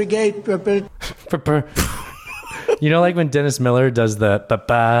country gate. You know, like when Dennis Miller does the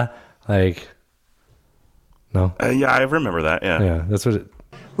 "pa," like, no? Yeah, I remember that. Yeah. Yeah, that's what it.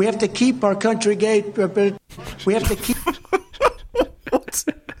 We have to keep our country gate. We have to keep.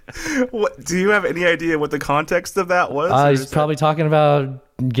 What, do you have any idea what the context of that was? He's probably talking about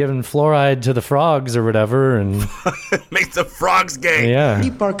giving fluoride to the frogs or whatever, and make the frogs gay. Yeah.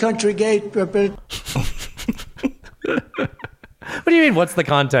 Keep our country gate. What do you mean? What's the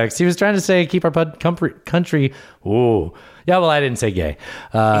context? He was trying to say keep our country. Ooh, yeah. Well, I didn't say gay,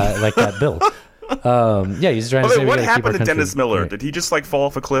 like that bill. Yeah, he's trying to say. What happened to Dennis Miller? Did he just like fall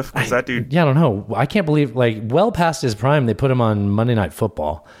off a cliff? Because that dude. Yeah, I don't know. I can't believe, like, well past his prime, they put him on Monday Night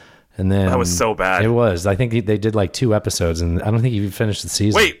Football, and then that was so bad. It was. I think they did like 2 episodes, and I don't think he even finished the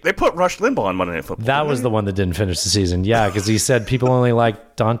season. Wait, they put Rush Limbaugh on Monday Night Football. That was the one that didn't finish the season. Yeah, because he said people only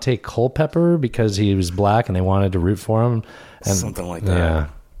liked Dante Culpepper because he was black, and they wanted to root for him. And, something like that. Yeah.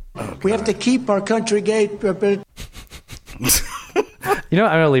 Oh, we have to keep our country gate. You know,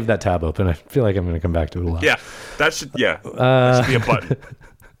 I'm going to leave that tab open. I feel like I'm going to come back to it a lot. Yeah, that should be a button.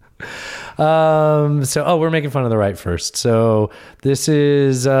 We're making fun of the right first. So this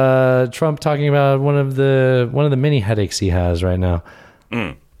is Trump talking about one of the many headaches he has right now.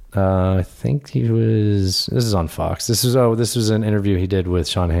 I think this is on Fox. This was an interview he did with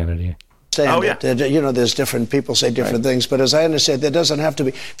Sean Hannity. You know, there's different people say different things, but as I understand, there doesn't have to be.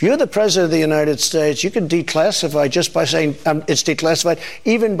 If you're the president of the United States, you can declassify just by saying it's declassified,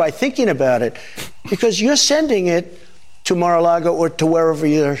 even by thinking about it, because you're sending it to Mar-a-Lago or to wherever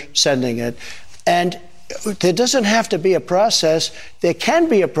you're sending it. And there doesn't have to be a process. There can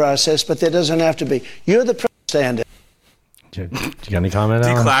be a process, but there doesn't have to be. You're the president. Do you got any comment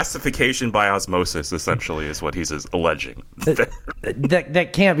on declassification by osmosis? Essentially, is what he's alleging. That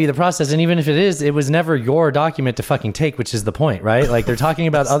can't be the process, and even if it is, it was never your document to fucking take, which is the point, right? Like, they're talking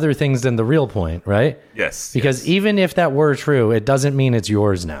about other things than the real point, right? Yes. Because even if that were true, it doesn't mean it's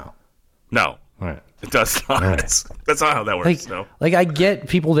yours now. No. All right. It does not. Right. That's not how that works. No. Like, I get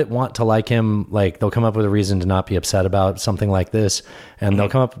people that want to like him. Like, they'll come up with a reason to not be upset about something like this, and they'll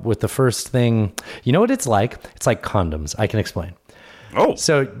come up with the first thing. You know what it's like? It's like condoms. I can explain. Oh.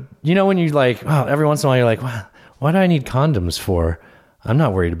 So, you know when you like, oh, every once in a while you're like, wow, what do I need condoms for? I'm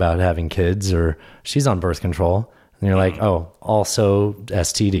not worried about having kids, or she's on birth control. And you're like, oh, also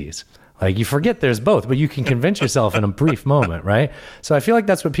STDs. Like, you forget there's both, but you can convince yourself in a brief moment, right? So I feel like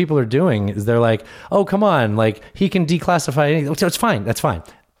that's what people are doing, is they're like, oh, come on, like, he can declassify anything. So it's fine. That's fine.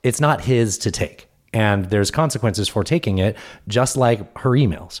 It's not his to take. And there's consequences for taking it, just like her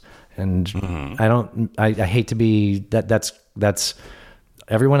emails. And I hate to be, that's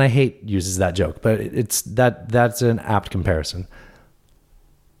everyone I hate uses that joke, but that's an apt comparison.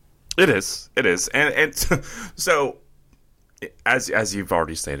 It is, and so as you've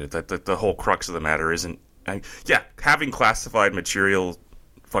already stated, that the whole crux of the matter isn't, having classified material,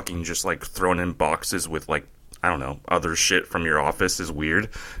 fucking just like thrown in boxes with like, I don't know, other shit from your office is weird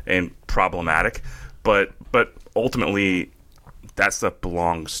and problematic, but ultimately that stuff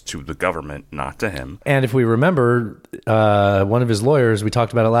belongs to the government, not to him. And if we remember, one of his lawyers, we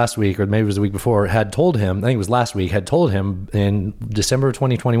talked about it last week, or maybe it was the week before, had told him, I think it was last week, had told him in December of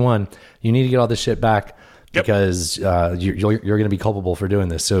 2021, you need to get all this shit back because you're going to be culpable for doing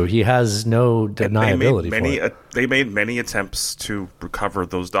this. So he has no deniability for it. They made many attempts to recover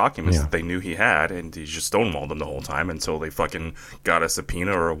those documents that they knew he had, and he just stonewalled them the whole time until they fucking got a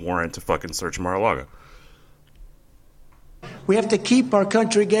subpoena or a warrant to fucking search Mar-a-Lago. We have to keep our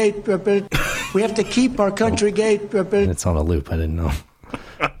country gate. We have to keep our country gate. It's on a loop. I didn't know.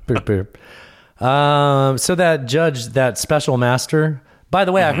 Burp, burp. So that judge, that special master. By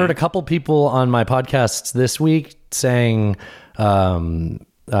the way, I heard a couple people on my podcasts this week saying BDSM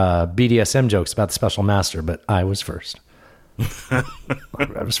jokes about the special master, but I was first. I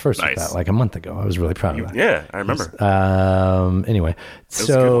was first with that like a month ago. I was really proud of that. Yeah, I remember. Anyway,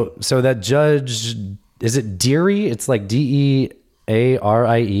 so that judge. Is it Dearie? It's like Dearie.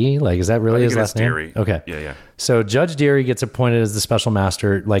 Like, is that really his last name? Dearie. Okay. Yeah. So Judge Dearie gets appointed as the special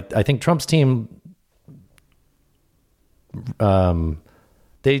master. Like, I think Trump's team,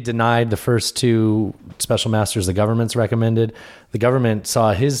 they denied the first two special masters the government's recommended. The government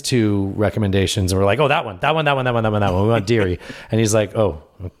saw his two recommendations and were like, oh, that one. We want Dearie. And he's like, oh,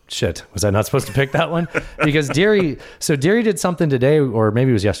 shit. Was I not supposed to pick that one? Because Dearie did something today, or maybe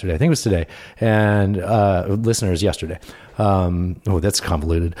it was yesterday. I think it was today. And listeners, yesterday. That's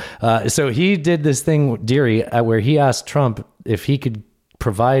convoluted. So he did this thing, Dearie, where he asked Trump if he could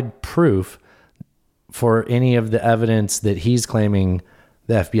provide proof for any of the evidence that he's claiming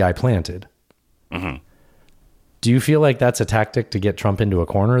the FBI planted. Mm-hmm. Do you feel like that's a tactic to get Trump into a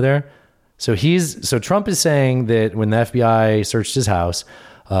corner there? So Trump is saying that when the FBI searched his house,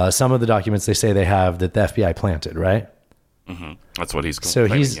 some of the documents they say they have that the FBI planted, right? Mm-hmm. That's what he's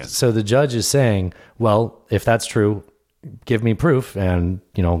claiming. So the judge is saying, well, if that's true, give me proof, and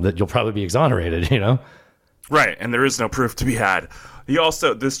that you'll probably be exonerated. Right, and there is no proof to be had.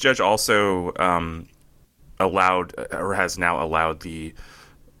 This judge also allowed, or has now allowed, the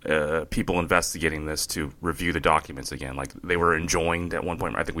people investigating this to review the documents again. Like, they were enjoined at one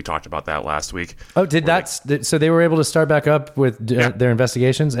point. I think we talked about that last week. Oh, so they were able to start back up with their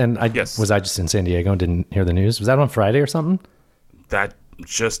investigations? And was I just in San Diego and didn't hear the news? Was that on Friday or something? That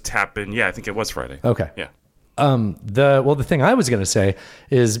just happened. Yeah, I think it was Friday. Okay. Yeah. The thing I was going to say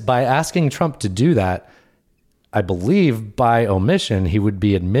is, by asking Trump to do that, I believe by omission, he would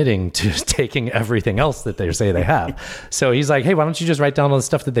be admitting to taking everything else that they say they have. So he's like, hey, why don't you just write down all the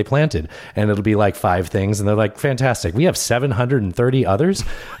stuff that they planted? And it'll be like 5 things. And they're like, fantastic. We have 730 others.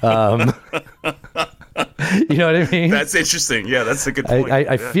 You know what I mean? That's interesting. Yeah, that's a good point.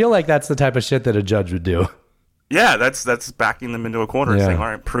 I feel like that's the type of shit that a judge would do. Yeah, that's backing them into a corner, saying, all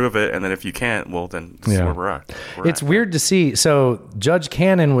right, prove it. And then if you can't, well, then this is where we're at. It's weird to see. So Judge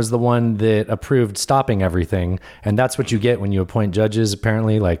Cannon was the one that approved stopping everything. And that's what you get when you appoint judges,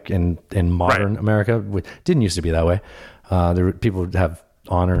 apparently, like in modern America. It didn't used to be that way. People would have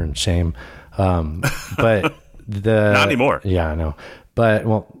honor and shame. But not anymore. Yeah, I know. But,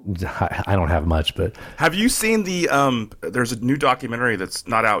 well, I don't have much. But have you seen there's a new documentary that's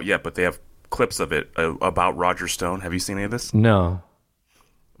not out yet, but they have clips of it about Roger Stone. Have you seen any of this? No.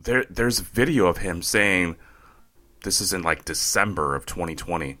 There's a video of him saying, this is in like December of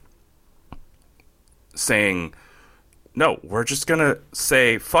 2020, saying, no, we're just gonna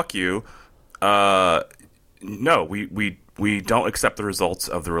say fuck you. No, we don't accept the results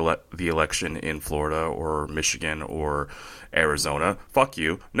of the election in Florida or Michigan or Arizona. Fuck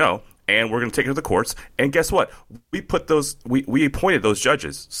you. No. And we're gonna take it to the courts. And guess what? We appointed those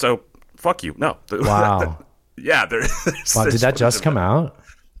judges. So fuck you. No. Wow. Yeah. Wow, did that just come out?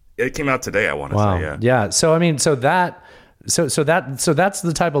 It came out today, I want to say. Yeah. Yeah. So, I mean, so that's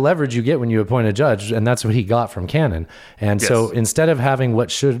the type of leverage you get when you appoint a judge. And that's what he got from Cannon. And so instead of having what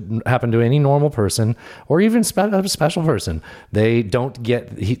should happen to any normal person or even a special person, you don't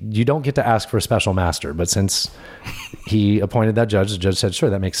get to ask for a special master. But since he appointed that judge, the judge said, sure,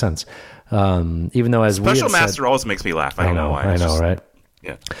 that makes sense. Even though special master always makes me laugh. I don't know why. I know, right?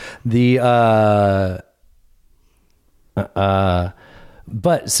 Yeah.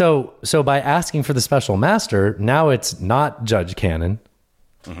 But so by asking for the special master, now it's not Judge Cannon.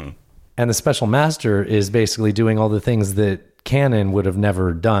 Mm-hmm. And the special master is basically doing all the things that Cannon would have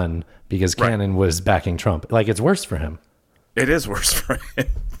never done because Cannon was backing Trump. Like, it's worse for him. It is worse for him.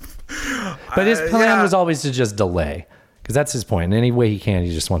 But his plan was always to just delay, because that's his point. In any way he can,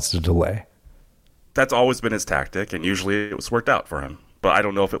 he just wants to delay. That's always been his tactic, and usually it was worked out for him. But I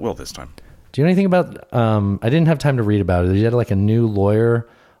don't know if it will this time. Do you know anything about... I didn't have time to read about it. He had like a new lawyer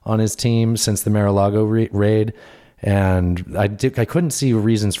on his team since the Mar-a-Lago raid, and I couldn't see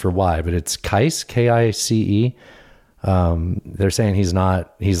reasons for why, but it's Kice, K-I-C-E. They're saying he's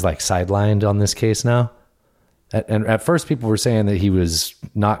like sidelined on this case now. And at first people were saying that he was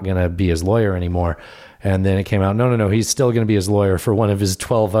not going to be his lawyer anymore. And then it came out, no, he's still going to be his lawyer for one of his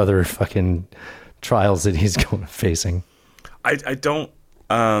 12 other fucking trials that he's facing. I don't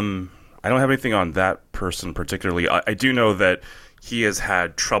have anything on that person particularly. I do know that he has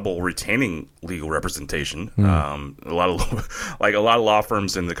had trouble retaining legal representation. A lot of law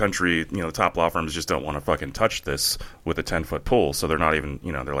firms in the country, the top law firms just don't want to fucking touch this with a 10-foot pole. So they're not even,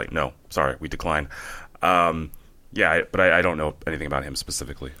 they're like, no, sorry, we decline. But I don't know anything about him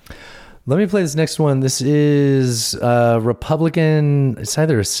specifically. Let me play this next one. This is a Republican. It's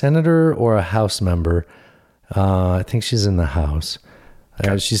either a senator or a House member. I think she's in the House.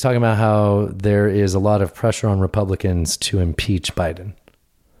 She's talking about how there is a lot of pressure on Republicans to impeach Biden.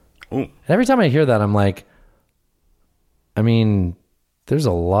 Ooh. Every time I hear that, I'm like, I mean, there's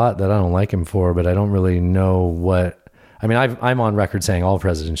a lot that I don't like him for, but I don't really know what. I mean, I'm on record saying all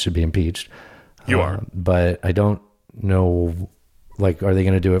presidents should be impeached. You are. But I don't know, like, are they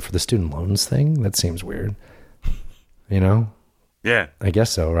going to do it for the student loans thing? That seems weird. Yeah. I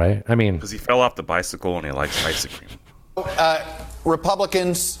guess so, right? I mean, because he fell off the bicycle and he likes ice cream.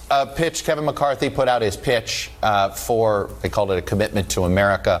 Republicans pitch, Kevin McCarthy put out his pitch for, they called it a commitment to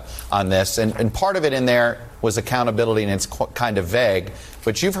America on this. And part of it in there was accountability, and it's kind of vague.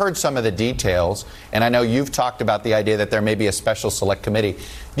 But you've heard some of the details, and I know you've talked about the idea that there may be a special select committee.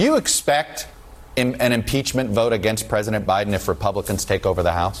 Do you expect an impeachment vote against President Biden if Republicans take over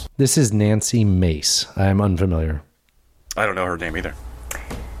the House? This is Nancy Mace. I'm unfamiliar. I don't know her name either.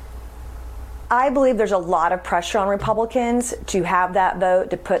 I believe there's a lot of pressure on Republicans to have that vote,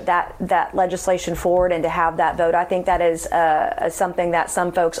 to put that legislation forward and to have that vote. I think that is something that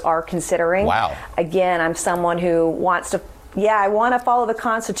some folks are considering. Wow. Again, I'm someone who wants to, I want to follow the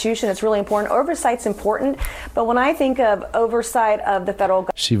Constitution. It's really important. Oversight's important. But when I think of oversight of the federal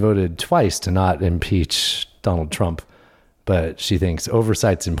government. She voted twice to not impeach Donald Trump, but she thinks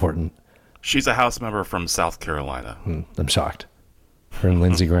oversight's important. She's a House member from South Carolina. I'm shocked. Her and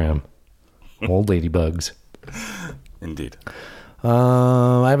Lindsey Graham. Old ladybugs. Indeed.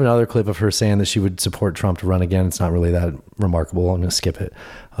 I have another clip of her saying that she would support Trump to run again. It's not really that remarkable. I'm going to skip it.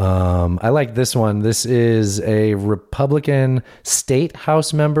 I like this one. This is a Republican state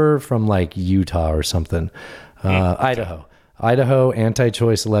House member from like Utah or something. Idaho,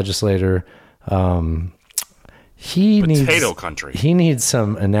 anti-choice legislator. Potato country. He needs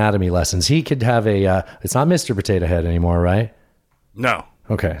some anatomy lessons. He could have it's not Mr. Potato Head anymore, right? No.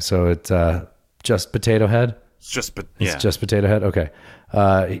 Okay, so it's just Potato Head? It's just Potato Head? Okay.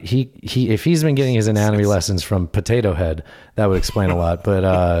 He if he's been getting his anatomy lessons from Potato Head, that would explain a lot.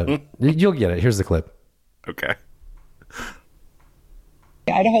 But you'll get it. Here's the clip. Okay.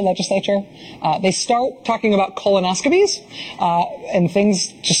 The Idaho legislature, they start talking about colonoscopies, and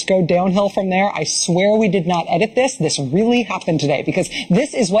things just go downhill from there. I swear we did not edit this. This really happened today, because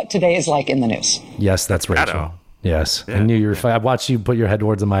this is what today is like in the news. Yes, that's Rachel. Idaho. Yes. Yeah. I knew you were. I watched you put your head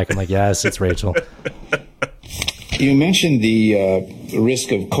towards the mic. I'm like, yes, it's Rachel. You mentioned the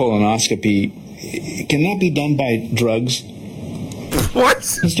risk of colonoscopy. Can that be done by drugs? What?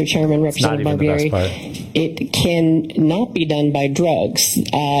 Mr. Chairman, Representative Barbieri, it can not be done by drugs.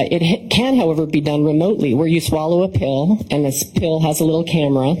 It can, however, be done remotely, where you swallow a pill, and this pill has a little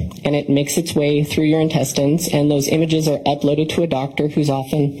camera, and it makes its way through your intestines, and those images are uploaded to a doctor who's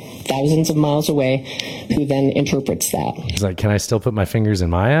often thousands of miles away, who then interprets that. He's like, can I still put my fingers in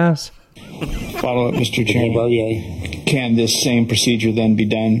my ass? Follow up, Mr. Chairman. Can this same procedure then be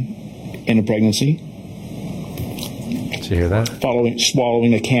done in a pregnancy? Did you hear that?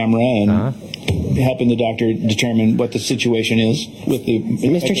 Swallowing a camera and helping the doctor determine what the situation is with the...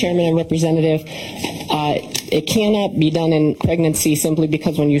 Mr. Chairman and Representative, it cannot be done in pregnancy simply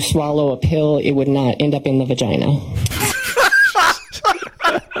because when you swallow a pill, it would not end up in the vagina.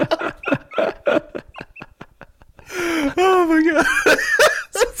 Oh my God.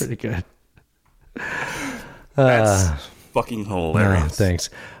 That's pretty good. That's fucking hilarious. Thanks.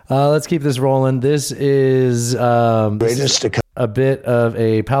 Let's keep this rolling. This is a bit of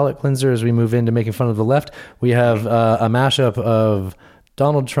a palate cleanser as we move into making fun of the left. We have a mashup of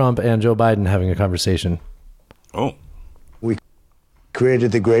Donald Trump and Joe Biden having a conversation. Oh. We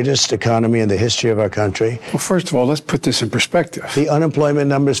created the greatest economy in the history of our country. Well, first of all, let's put this in perspective. The unemployment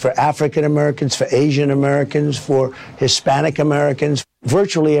numbers for African Americans, for Asian Americans, for Hispanic Americans,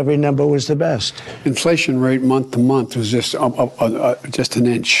 virtually every number was the best. Inflation rate month to month was just an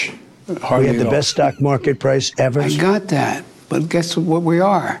inch. Hardly we had the best stock market price ever. I got that. But guess what we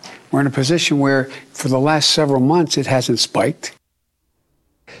are? We're in a position where for the last several months it hasn't spiked.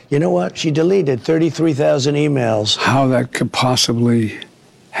 You know what? She deleted 33,000 emails. How that could possibly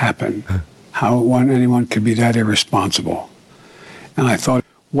happen. How anyone could be that irresponsible. And I thought,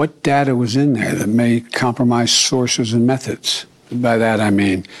 what data was in there that may compromise sources and methods? By that I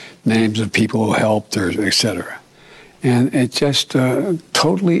mean names of people who helped, or et cetera. And it's just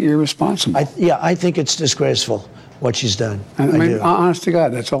totally irresponsible. I think it's disgraceful what she's done. I mean, honest to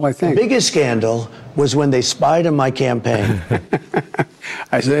God, that's all I think. The biggest scandal was when they spied on my campaign.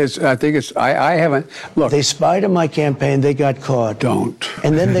 I haven't, look. They spied on my campaign, they got caught. Don't.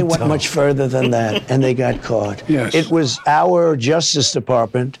 And then they went much further than that, and they got caught. Yes. It was our Justice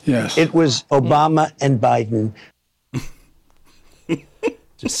Department. Yes. It was Obama and Biden.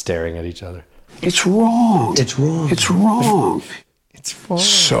 Just staring at each other. It's wrong. It's wrong. It's wrong. It's wrong.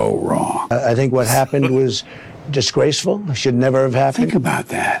 So wrong. I think what happened was disgraceful. Should never have happened. Think about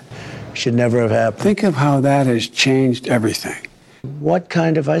that. Should never have happened. Think of how that has changed everything. What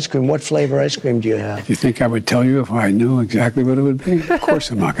kind of ice cream? What flavor ice cream do you have? You think I would tell you if I knew exactly what it would be? Of course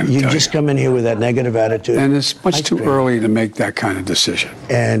I'm not going to tell you. You just come in here with that negative attitude. And it's much too early to make that kind of decision.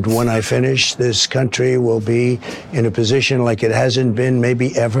 And when I finish, this country will be in a position like it hasn't been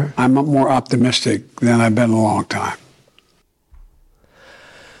maybe ever. I'm more optimistic than I've been in a long time.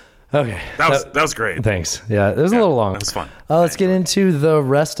 Okay. That was great. Thanks. Yeah, it was a little long. That was fun. Let's get into the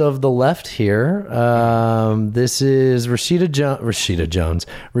rest of the left here. This is Rashida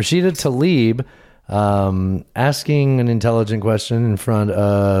Tlaib asking an intelligent question in front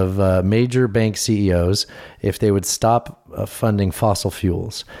of major bank CEOs if they would stop funding fossil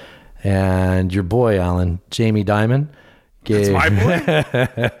fuels. And your boy, Alan, Jamie Dimon, gave... That's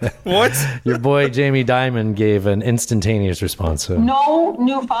my boy? What? Your boy, Jamie Dimon, gave an instantaneous response. No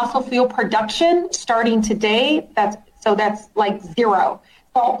new fossil fuel production starting today. That's like zero.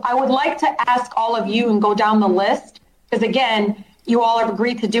 So I would like to ask all of you and go down the list, because again, you all have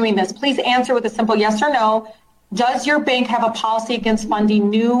agreed to doing this. Please answer with a simple yes or no. Does your bank have a policy against funding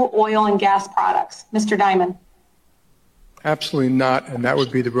new oil and gas products? Mr. Dimon. Absolutely not, and that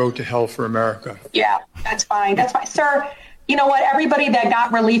would be the road to hell for America. Yeah, that's fine. That's fine. Sir, you know what? Everybody that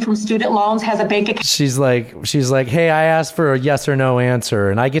got relief from student loans has a bank account. She's like, hey, I asked for a yes or no answer,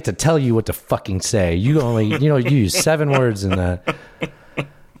 and I get to tell you what to fucking say. You only, use 7 words in that.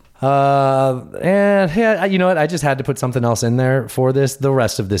 And hey, you know what? I just had to put something else in there for this. The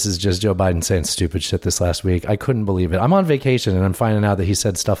rest of this is just Joe Biden saying stupid shit this last week. I couldn't believe it. I'm on vacation, and I'm finding out that he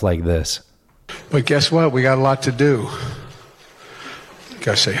said stuff like this. But guess what? We got a lot to do. You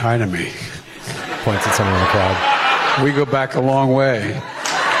gotta say hi to me. Points at someone in the crowd. We go back a long way.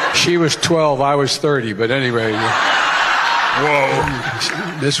 She was 12, I was 30, but anyway.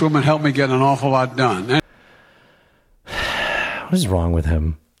 Whoa. This woman helped me get an awful lot done. What is wrong with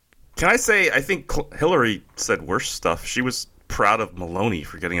him? Can I say, I think Hillary said worse stuff. She was proud of Meloni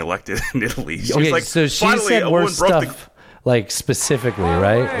for getting elected in Italy. She was like, so she said worse stuff, like specifically,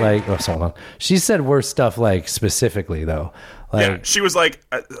 right? Like, hold on. She said worse stuff, like specifically, though. Like, yeah, she was like,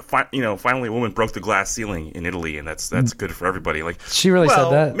 finally a woman broke the glass ceiling in Italy, and that's good for everybody. Like, she really said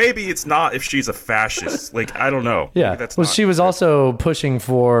that. Maybe it's not if she's a fascist. Like, I don't know. Yeah. She was also pushing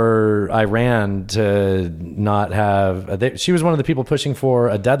for Iran to not have. She was one of the people pushing for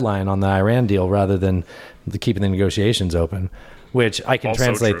a deadline on the Iran deal rather than keeping the negotiations open. Which I can also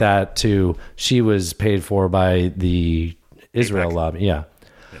translate that to she was paid for by the Israel lobby. Yeah.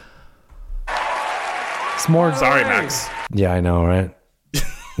 It's more. Sorry, Max. Yeah, I know, right?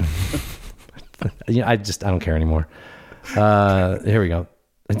 I don't care anymore. Here we go.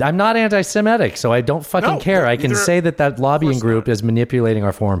 I'm not anti-Semitic, so I don't fucking care. I can say that lobbying group is manipulating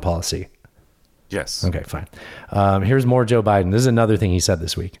our foreign policy. Yes. Okay, fine. Here's more Joe Biden. This is another thing he said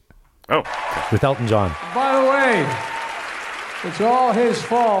this week. Oh. Okay. With Elton John. By the way, it's all his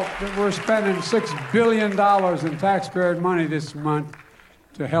fault that we're spending $6 billion in taxpayer money this month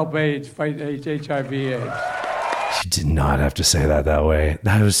to help fight HIV/AIDS. She did not have to say that way.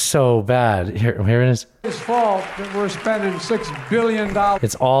 That was so bad. Here it is. It's his fault that we're spending $6 billion.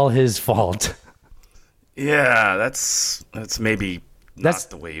 It's all his fault. Yeah, that's maybe not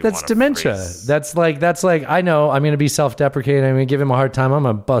the way you want to dementia. phrase. That's like I know I'm going to be self-deprecating. I'm going to give him a hard time. I'm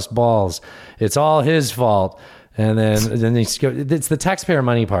going to bust balls. It's all his fault. And then it's the taxpayer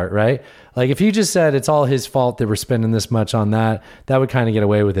money part, right? Like if you just said it's all his fault that we're spending this much on that would kind of get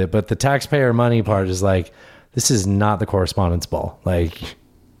away with it. But the taxpayer money part is like, this is not the correspondence ball. Like,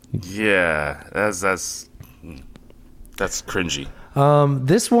 yeah, that's cringy.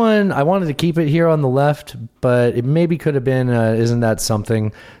 This one, I wanted to keep it here on the left, but it maybe could have been, isn't that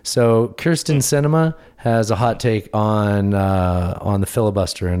something? So Kirsten Sinema has a hot take on the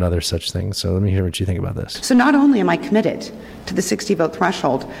filibuster and other such things. So let me hear what you think about this. So not only am I committed to the 60 vote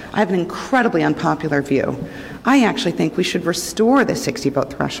threshold, I have an incredibly unpopular view. I actually think we should restore the 60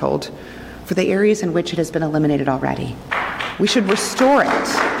 vote threshold for the areas in which it has been eliminated already. We should restore it.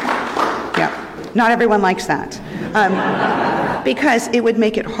 Yeah, not everyone likes that. Because it would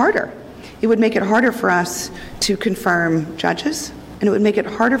make it harder. It would make it harder for us to confirm judges, and it would make it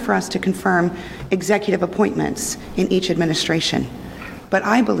harder for us to confirm executive appointments in each administration. But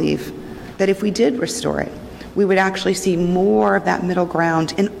I believe that if we did restore it, we would actually see more of that middle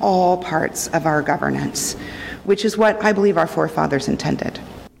ground in all parts of our governance, which is what I believe our forefathers intended.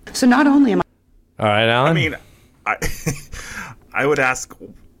 So not only am I... All right, Alan? I mean, I would ask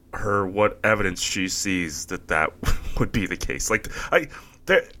her what evidence she sees that would be the case. Like,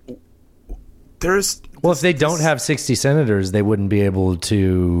 there's... Well, if they don't have 60 senators, they wouldn't be able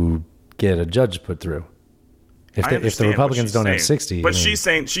to get a judge put through. If the Republicans don't have 60. But she's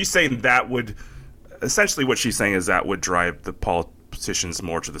saying that would... Essentially what she's saying is that would drive the politicians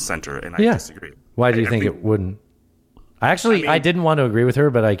more to the center, and I disagree. Why do you think it wouldn't? I didn't want to agree with her,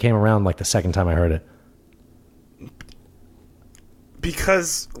 but I came around like the second time I heard it.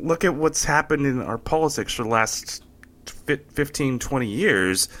 Because look at what's happened in our politics for the last 15, 20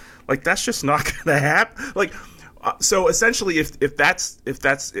 years. Like, that's just not going to happen. Like, so essentially, if that's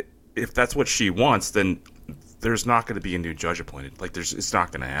what she wants, then there's not going to be a new judge appointed. Like, it's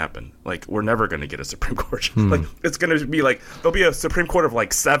not going to happen. Like, we're never going to get a Supreme Court. Like, it's going to be like, there'll be a Supreme Court of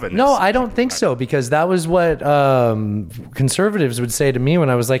like 7. No, I don't think so, because that was what conservatives would say to me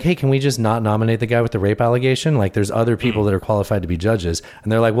when I was like, hey, can we just not nominate the guy with the rape allegation? Like, there's other people that are qualified to be judges.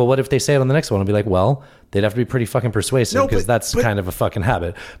 And they're like, well, what if they say it on the next one? I'll be like, well, they'd have to be pretty fucking persuasive, because that's kind of a fucking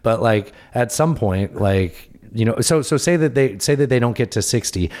habit. But like, at some point, like, you know, so say that they don't get to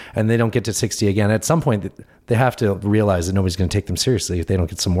 60 and they don't get to 60 again. At some point, they have to realize that nobody's going to take them seriously if they don't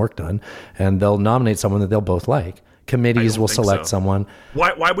get some work done, and they'll nominate someone that they'll both like. Committees will select someone.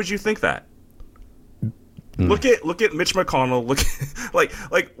 Why would you think that? Look at Mitch McConnell. Look at,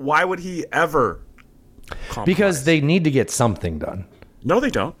 like why would he ever compromise? Because they need to get something done. No, they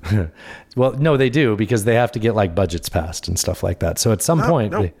don't. Well, no, they do, because they have to get like budgets passed and stuff like that. So at some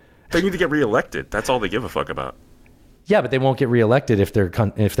point, they need to get reelected. That's all they give a fuck about. Yeah, but they won't get reelected if their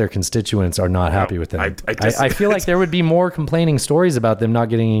constituents are not happy with them. I feel like there would be more complaining stories about them not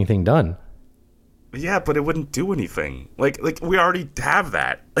getting anything done. Yeah, but it wouldn't do anything. Like we already have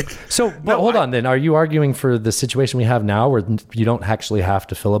that. Hold on. Then, are you arguing for the situation we have now, where you don't actually have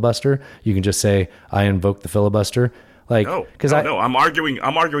to filibuster? You can just say, "I invoke the filibuster." Like, no, I'm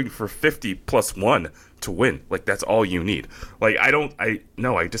arguing for 50 plus 1 to win. Like, that's all you need. Like,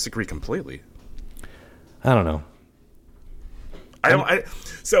 I disagree completely. I don't know.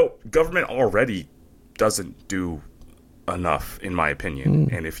 So government already doesn't do enough, in my opinion.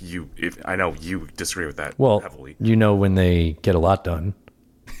 And if I know you disagree with that heavily. You know, when they get a lot done.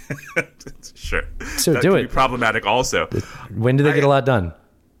 Sure. So that do can it. Be problematic also. When do they get a lot done?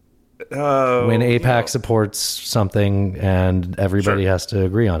 When AIPAC supports something and everybody has to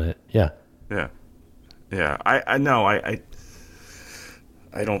agree on it. Yeah. Yeah. I know. I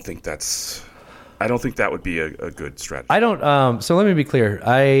don't think that would be a good strategy. I don't. So let me be clear.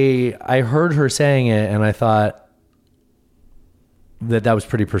 I heard her saying it, and I thought that was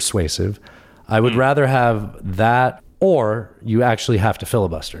pretty persuasive. I would rather have that, or you actually have to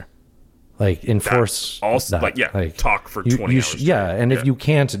filibuster. Like, enforce also, that. Talk for 20 hours. And if you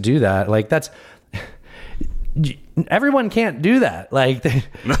can't do that, like, that's... Everyone can't do that. Like,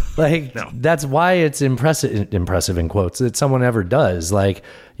 that's why it's impressive in quotes that someone ever does. Like,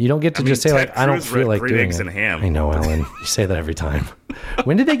 you don't get to just say, Ted like, I don't feel like doing eggs it. And ham. I know, Ellen. You say that every time.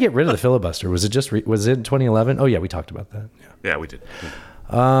 When did they get rid of the filibuster? Was it was it in 2011? Oh, yeah, we talked about that. Yeah, we did.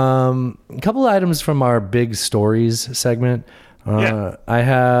 A couple of items from our big stories segment. I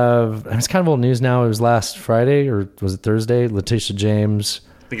have, it's kind of old news now. It was last Friday, or was it Thursday? Letitia James.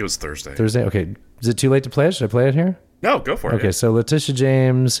 I think it was Thursday. Okay. Is it too late to play it? Should I play it here? No, go for it. Okay. So Letitia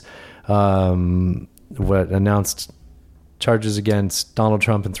James, announced charges against Donald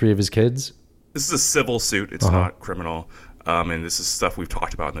Trump and 3 of his kids. This is a civil suit. It's not criminal. And this is stuff we've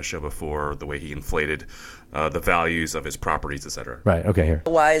talked about in the show before, the way he inflated the values of his properties, etc. Right. Okay. Here.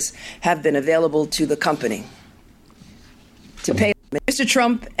 Otherwise have been available to the company. to pay. Mr.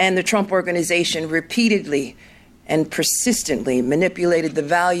 Trump and the Trump Organization repeatedly and persistently manipulated the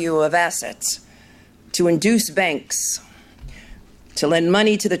value of assets to induce banks to lend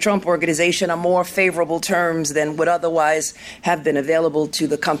money to the Trump Organization on more favorable terms than would otherwise have been available to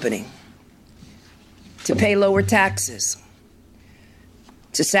the company, to pay lower taxes,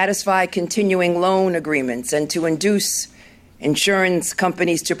 to satisfy continuing loan agreements, and to induce insurance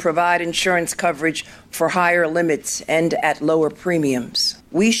companies to provide insurance coverage for higher limits and at lower premiums.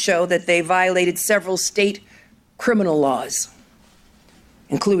 We show that they violated several state criminal laws,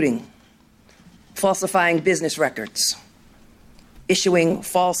 including falsifying business records, issuing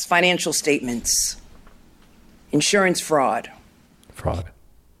false financial statements, insurance fraud,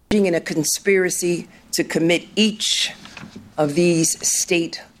 being in a conspiracy to commit each of these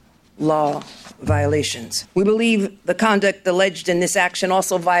state law violations. We believe the conduct alleged in this action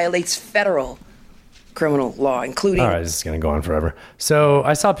also violates federal criminal law, including... All right, this is going to go on forever. So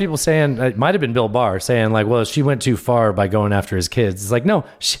I saw people saying, it might have been Bill Barr, saying like, well, she went too far by going after his kids. It's like, no,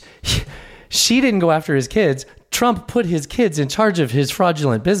 she didn't go after his kids. Trump put his kids in charge of his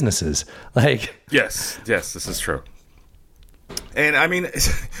fraudulent businesses. Like, yes, this is true. And I mean,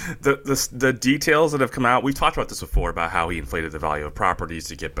 the details that have come out, we've talked about this before, about how he inflated the value of properties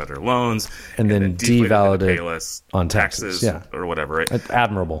to get better loans, and then devalued it on taxes, or whatever. Right?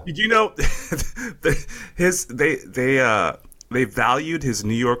 Admirable. Did you know they valued his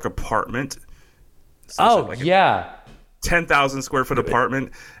New York apartment? So yeah, 10,000 square foot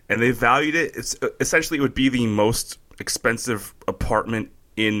apartment, and they valued it. It's essentially, it would be the most expensive apartment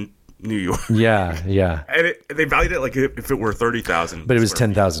in New York. Yeah. And they valued it like if it were 30,000. But it was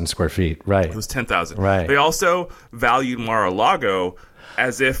 10,000 square feet, right? It was 10,000. Right. They also valued Mar-a-Lago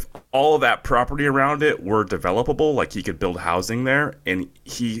as if all of that property around it were developable, like he could build housing there. And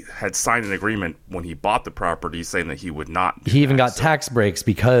he had signed an agreement when he bought the property saying that he would not. He even got tax breaks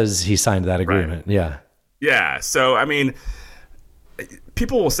because he signed that agreement. Right. Yeah. Yeah. So, I mean,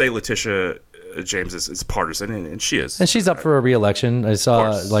 people will say Letitia James is partisan, and she is. And she's up for a re-election. I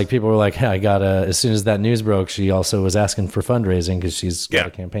saw like people were like, hey, I got as soon as that news broke, she also was asking for fundraising because she's got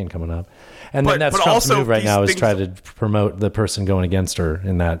a campaign coming up. And then that's Trump's move right now is try to promote the person going against her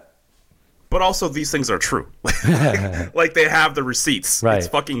in that. But also these things are true. Like they have the receipts. Right. It's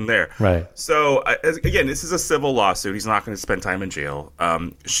fucking there. Right. So again, this is a civil lawsuit. He's not going to spend time in jail.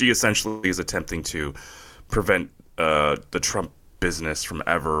 She essentially is attempting to prevent the Trump business from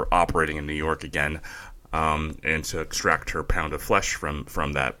ever operating in New York again, and to extract her pound of flesh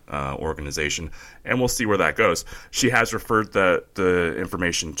from that organization. And we'll see where that goes. She has referred the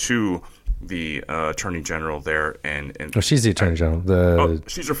information to the Attorney General there, and she's the Attorney General.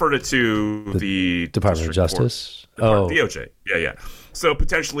 She's referred it to the Department of Justice. DOJ. Yeah. So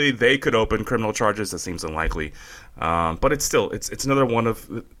potentially they could open criminal charges. That seems unlikely, but it's still it's another one of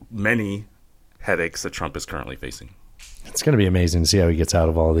many headaches that Trump is currently facing. It's going to be amazing to see how he gets out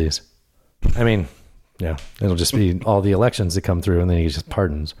of all these. I mean, yeah, it'll just be all the elections that come through, and then he just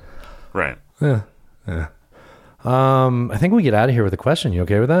pardons. Right. Yeah. I think we get out of here with a question. You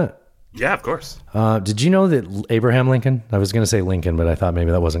okay with that? Yeah, of course. Did you know that Abraham Lincoln? I was going to say Lincoln, but I thought maybe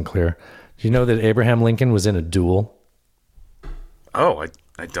that wasn't clear. Did you know that Abraham Lincoln was in a duel? Oh,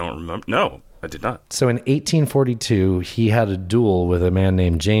 I don't remember. No, I did not. So in 1842, he had a duel with a man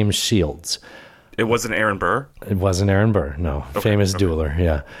named James Shields. It wasn't Aaron Burr? It wasn't Aaron Burr, no. Okay, famous dueler,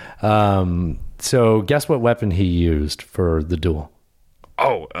 yeah. So guess what weapon he used for the duel?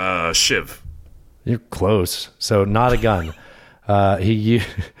 Oh, shiv. You're close. So not a gun. I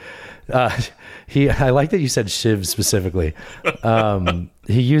like that you said shiv specifically.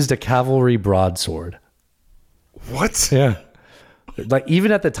 He used a cavalry broadsword. What? Yeah. Like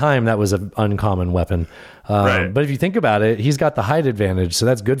even at the time, that was an uncommon weapon. Right. But if you think about it, he's got the height advantage, so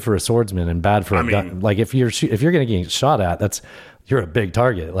that's good for a swordsman and bad for a gun. Like if you're going to get shot at, you're a big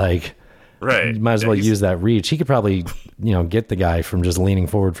target. Like, right. You might as well use that reach. He could probably, get the guy from just leaning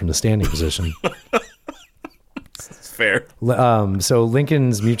forward from the standing position. Fair. So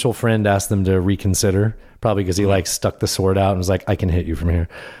Lincoln's mutual friend asked them to reconsider, probably because he stuck the sword out and was like, "I can hit you from here."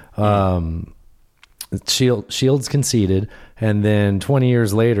 Shields conceded, and then 20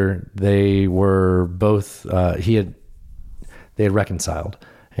 years later, they were both. They had reconciled,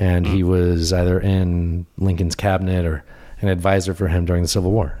 and he was either in Lincoln's cabinet or an advisor for him during the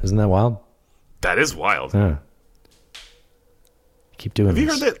Civil War. Isn't that wild? That is wild. Yeah. Keep doing. Have you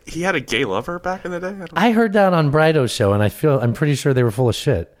heard that he had a gay lover back in the day? I heard that on Brido's show, and I'm pretty sure they were full of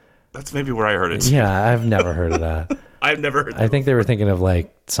shit. That's maybe where I heard it. Yeah, I've never heard of that. I've never heard that. I think they were thinking of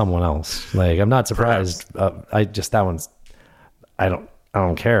someone else. I'm not surprised. I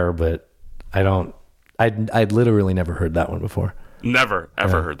don't care, but I I'd literally never heard that one before. Never,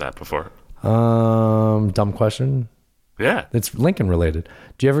 ever heard that before. Dumb question. Yeah. It's Lincoln related.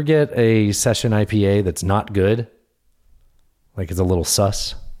 Do you ever get a session IPA that's not good? Like it's a little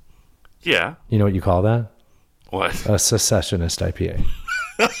sus? Yeah. You know what you call that? What? A secessionist IPA.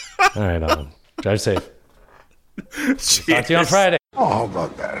 All right, drive safe. Talk to you on Friday. Oh, how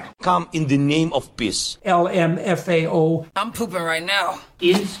about that? Come in the name of peace. LMFAO. I'm pooping right now.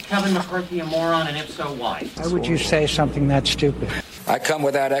 Is Kevin McCarthy a moron, and if so, why? Why would you say something that stupid? I come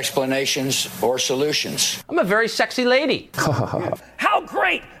without explanations or solutions. I'm a very sexy lady. How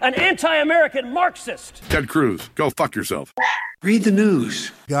great! An anti-American Marxist! Ted Cruz, go fuck yourself. Read the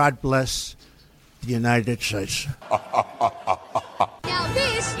news. God bless the United States.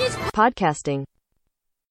 Podcasting.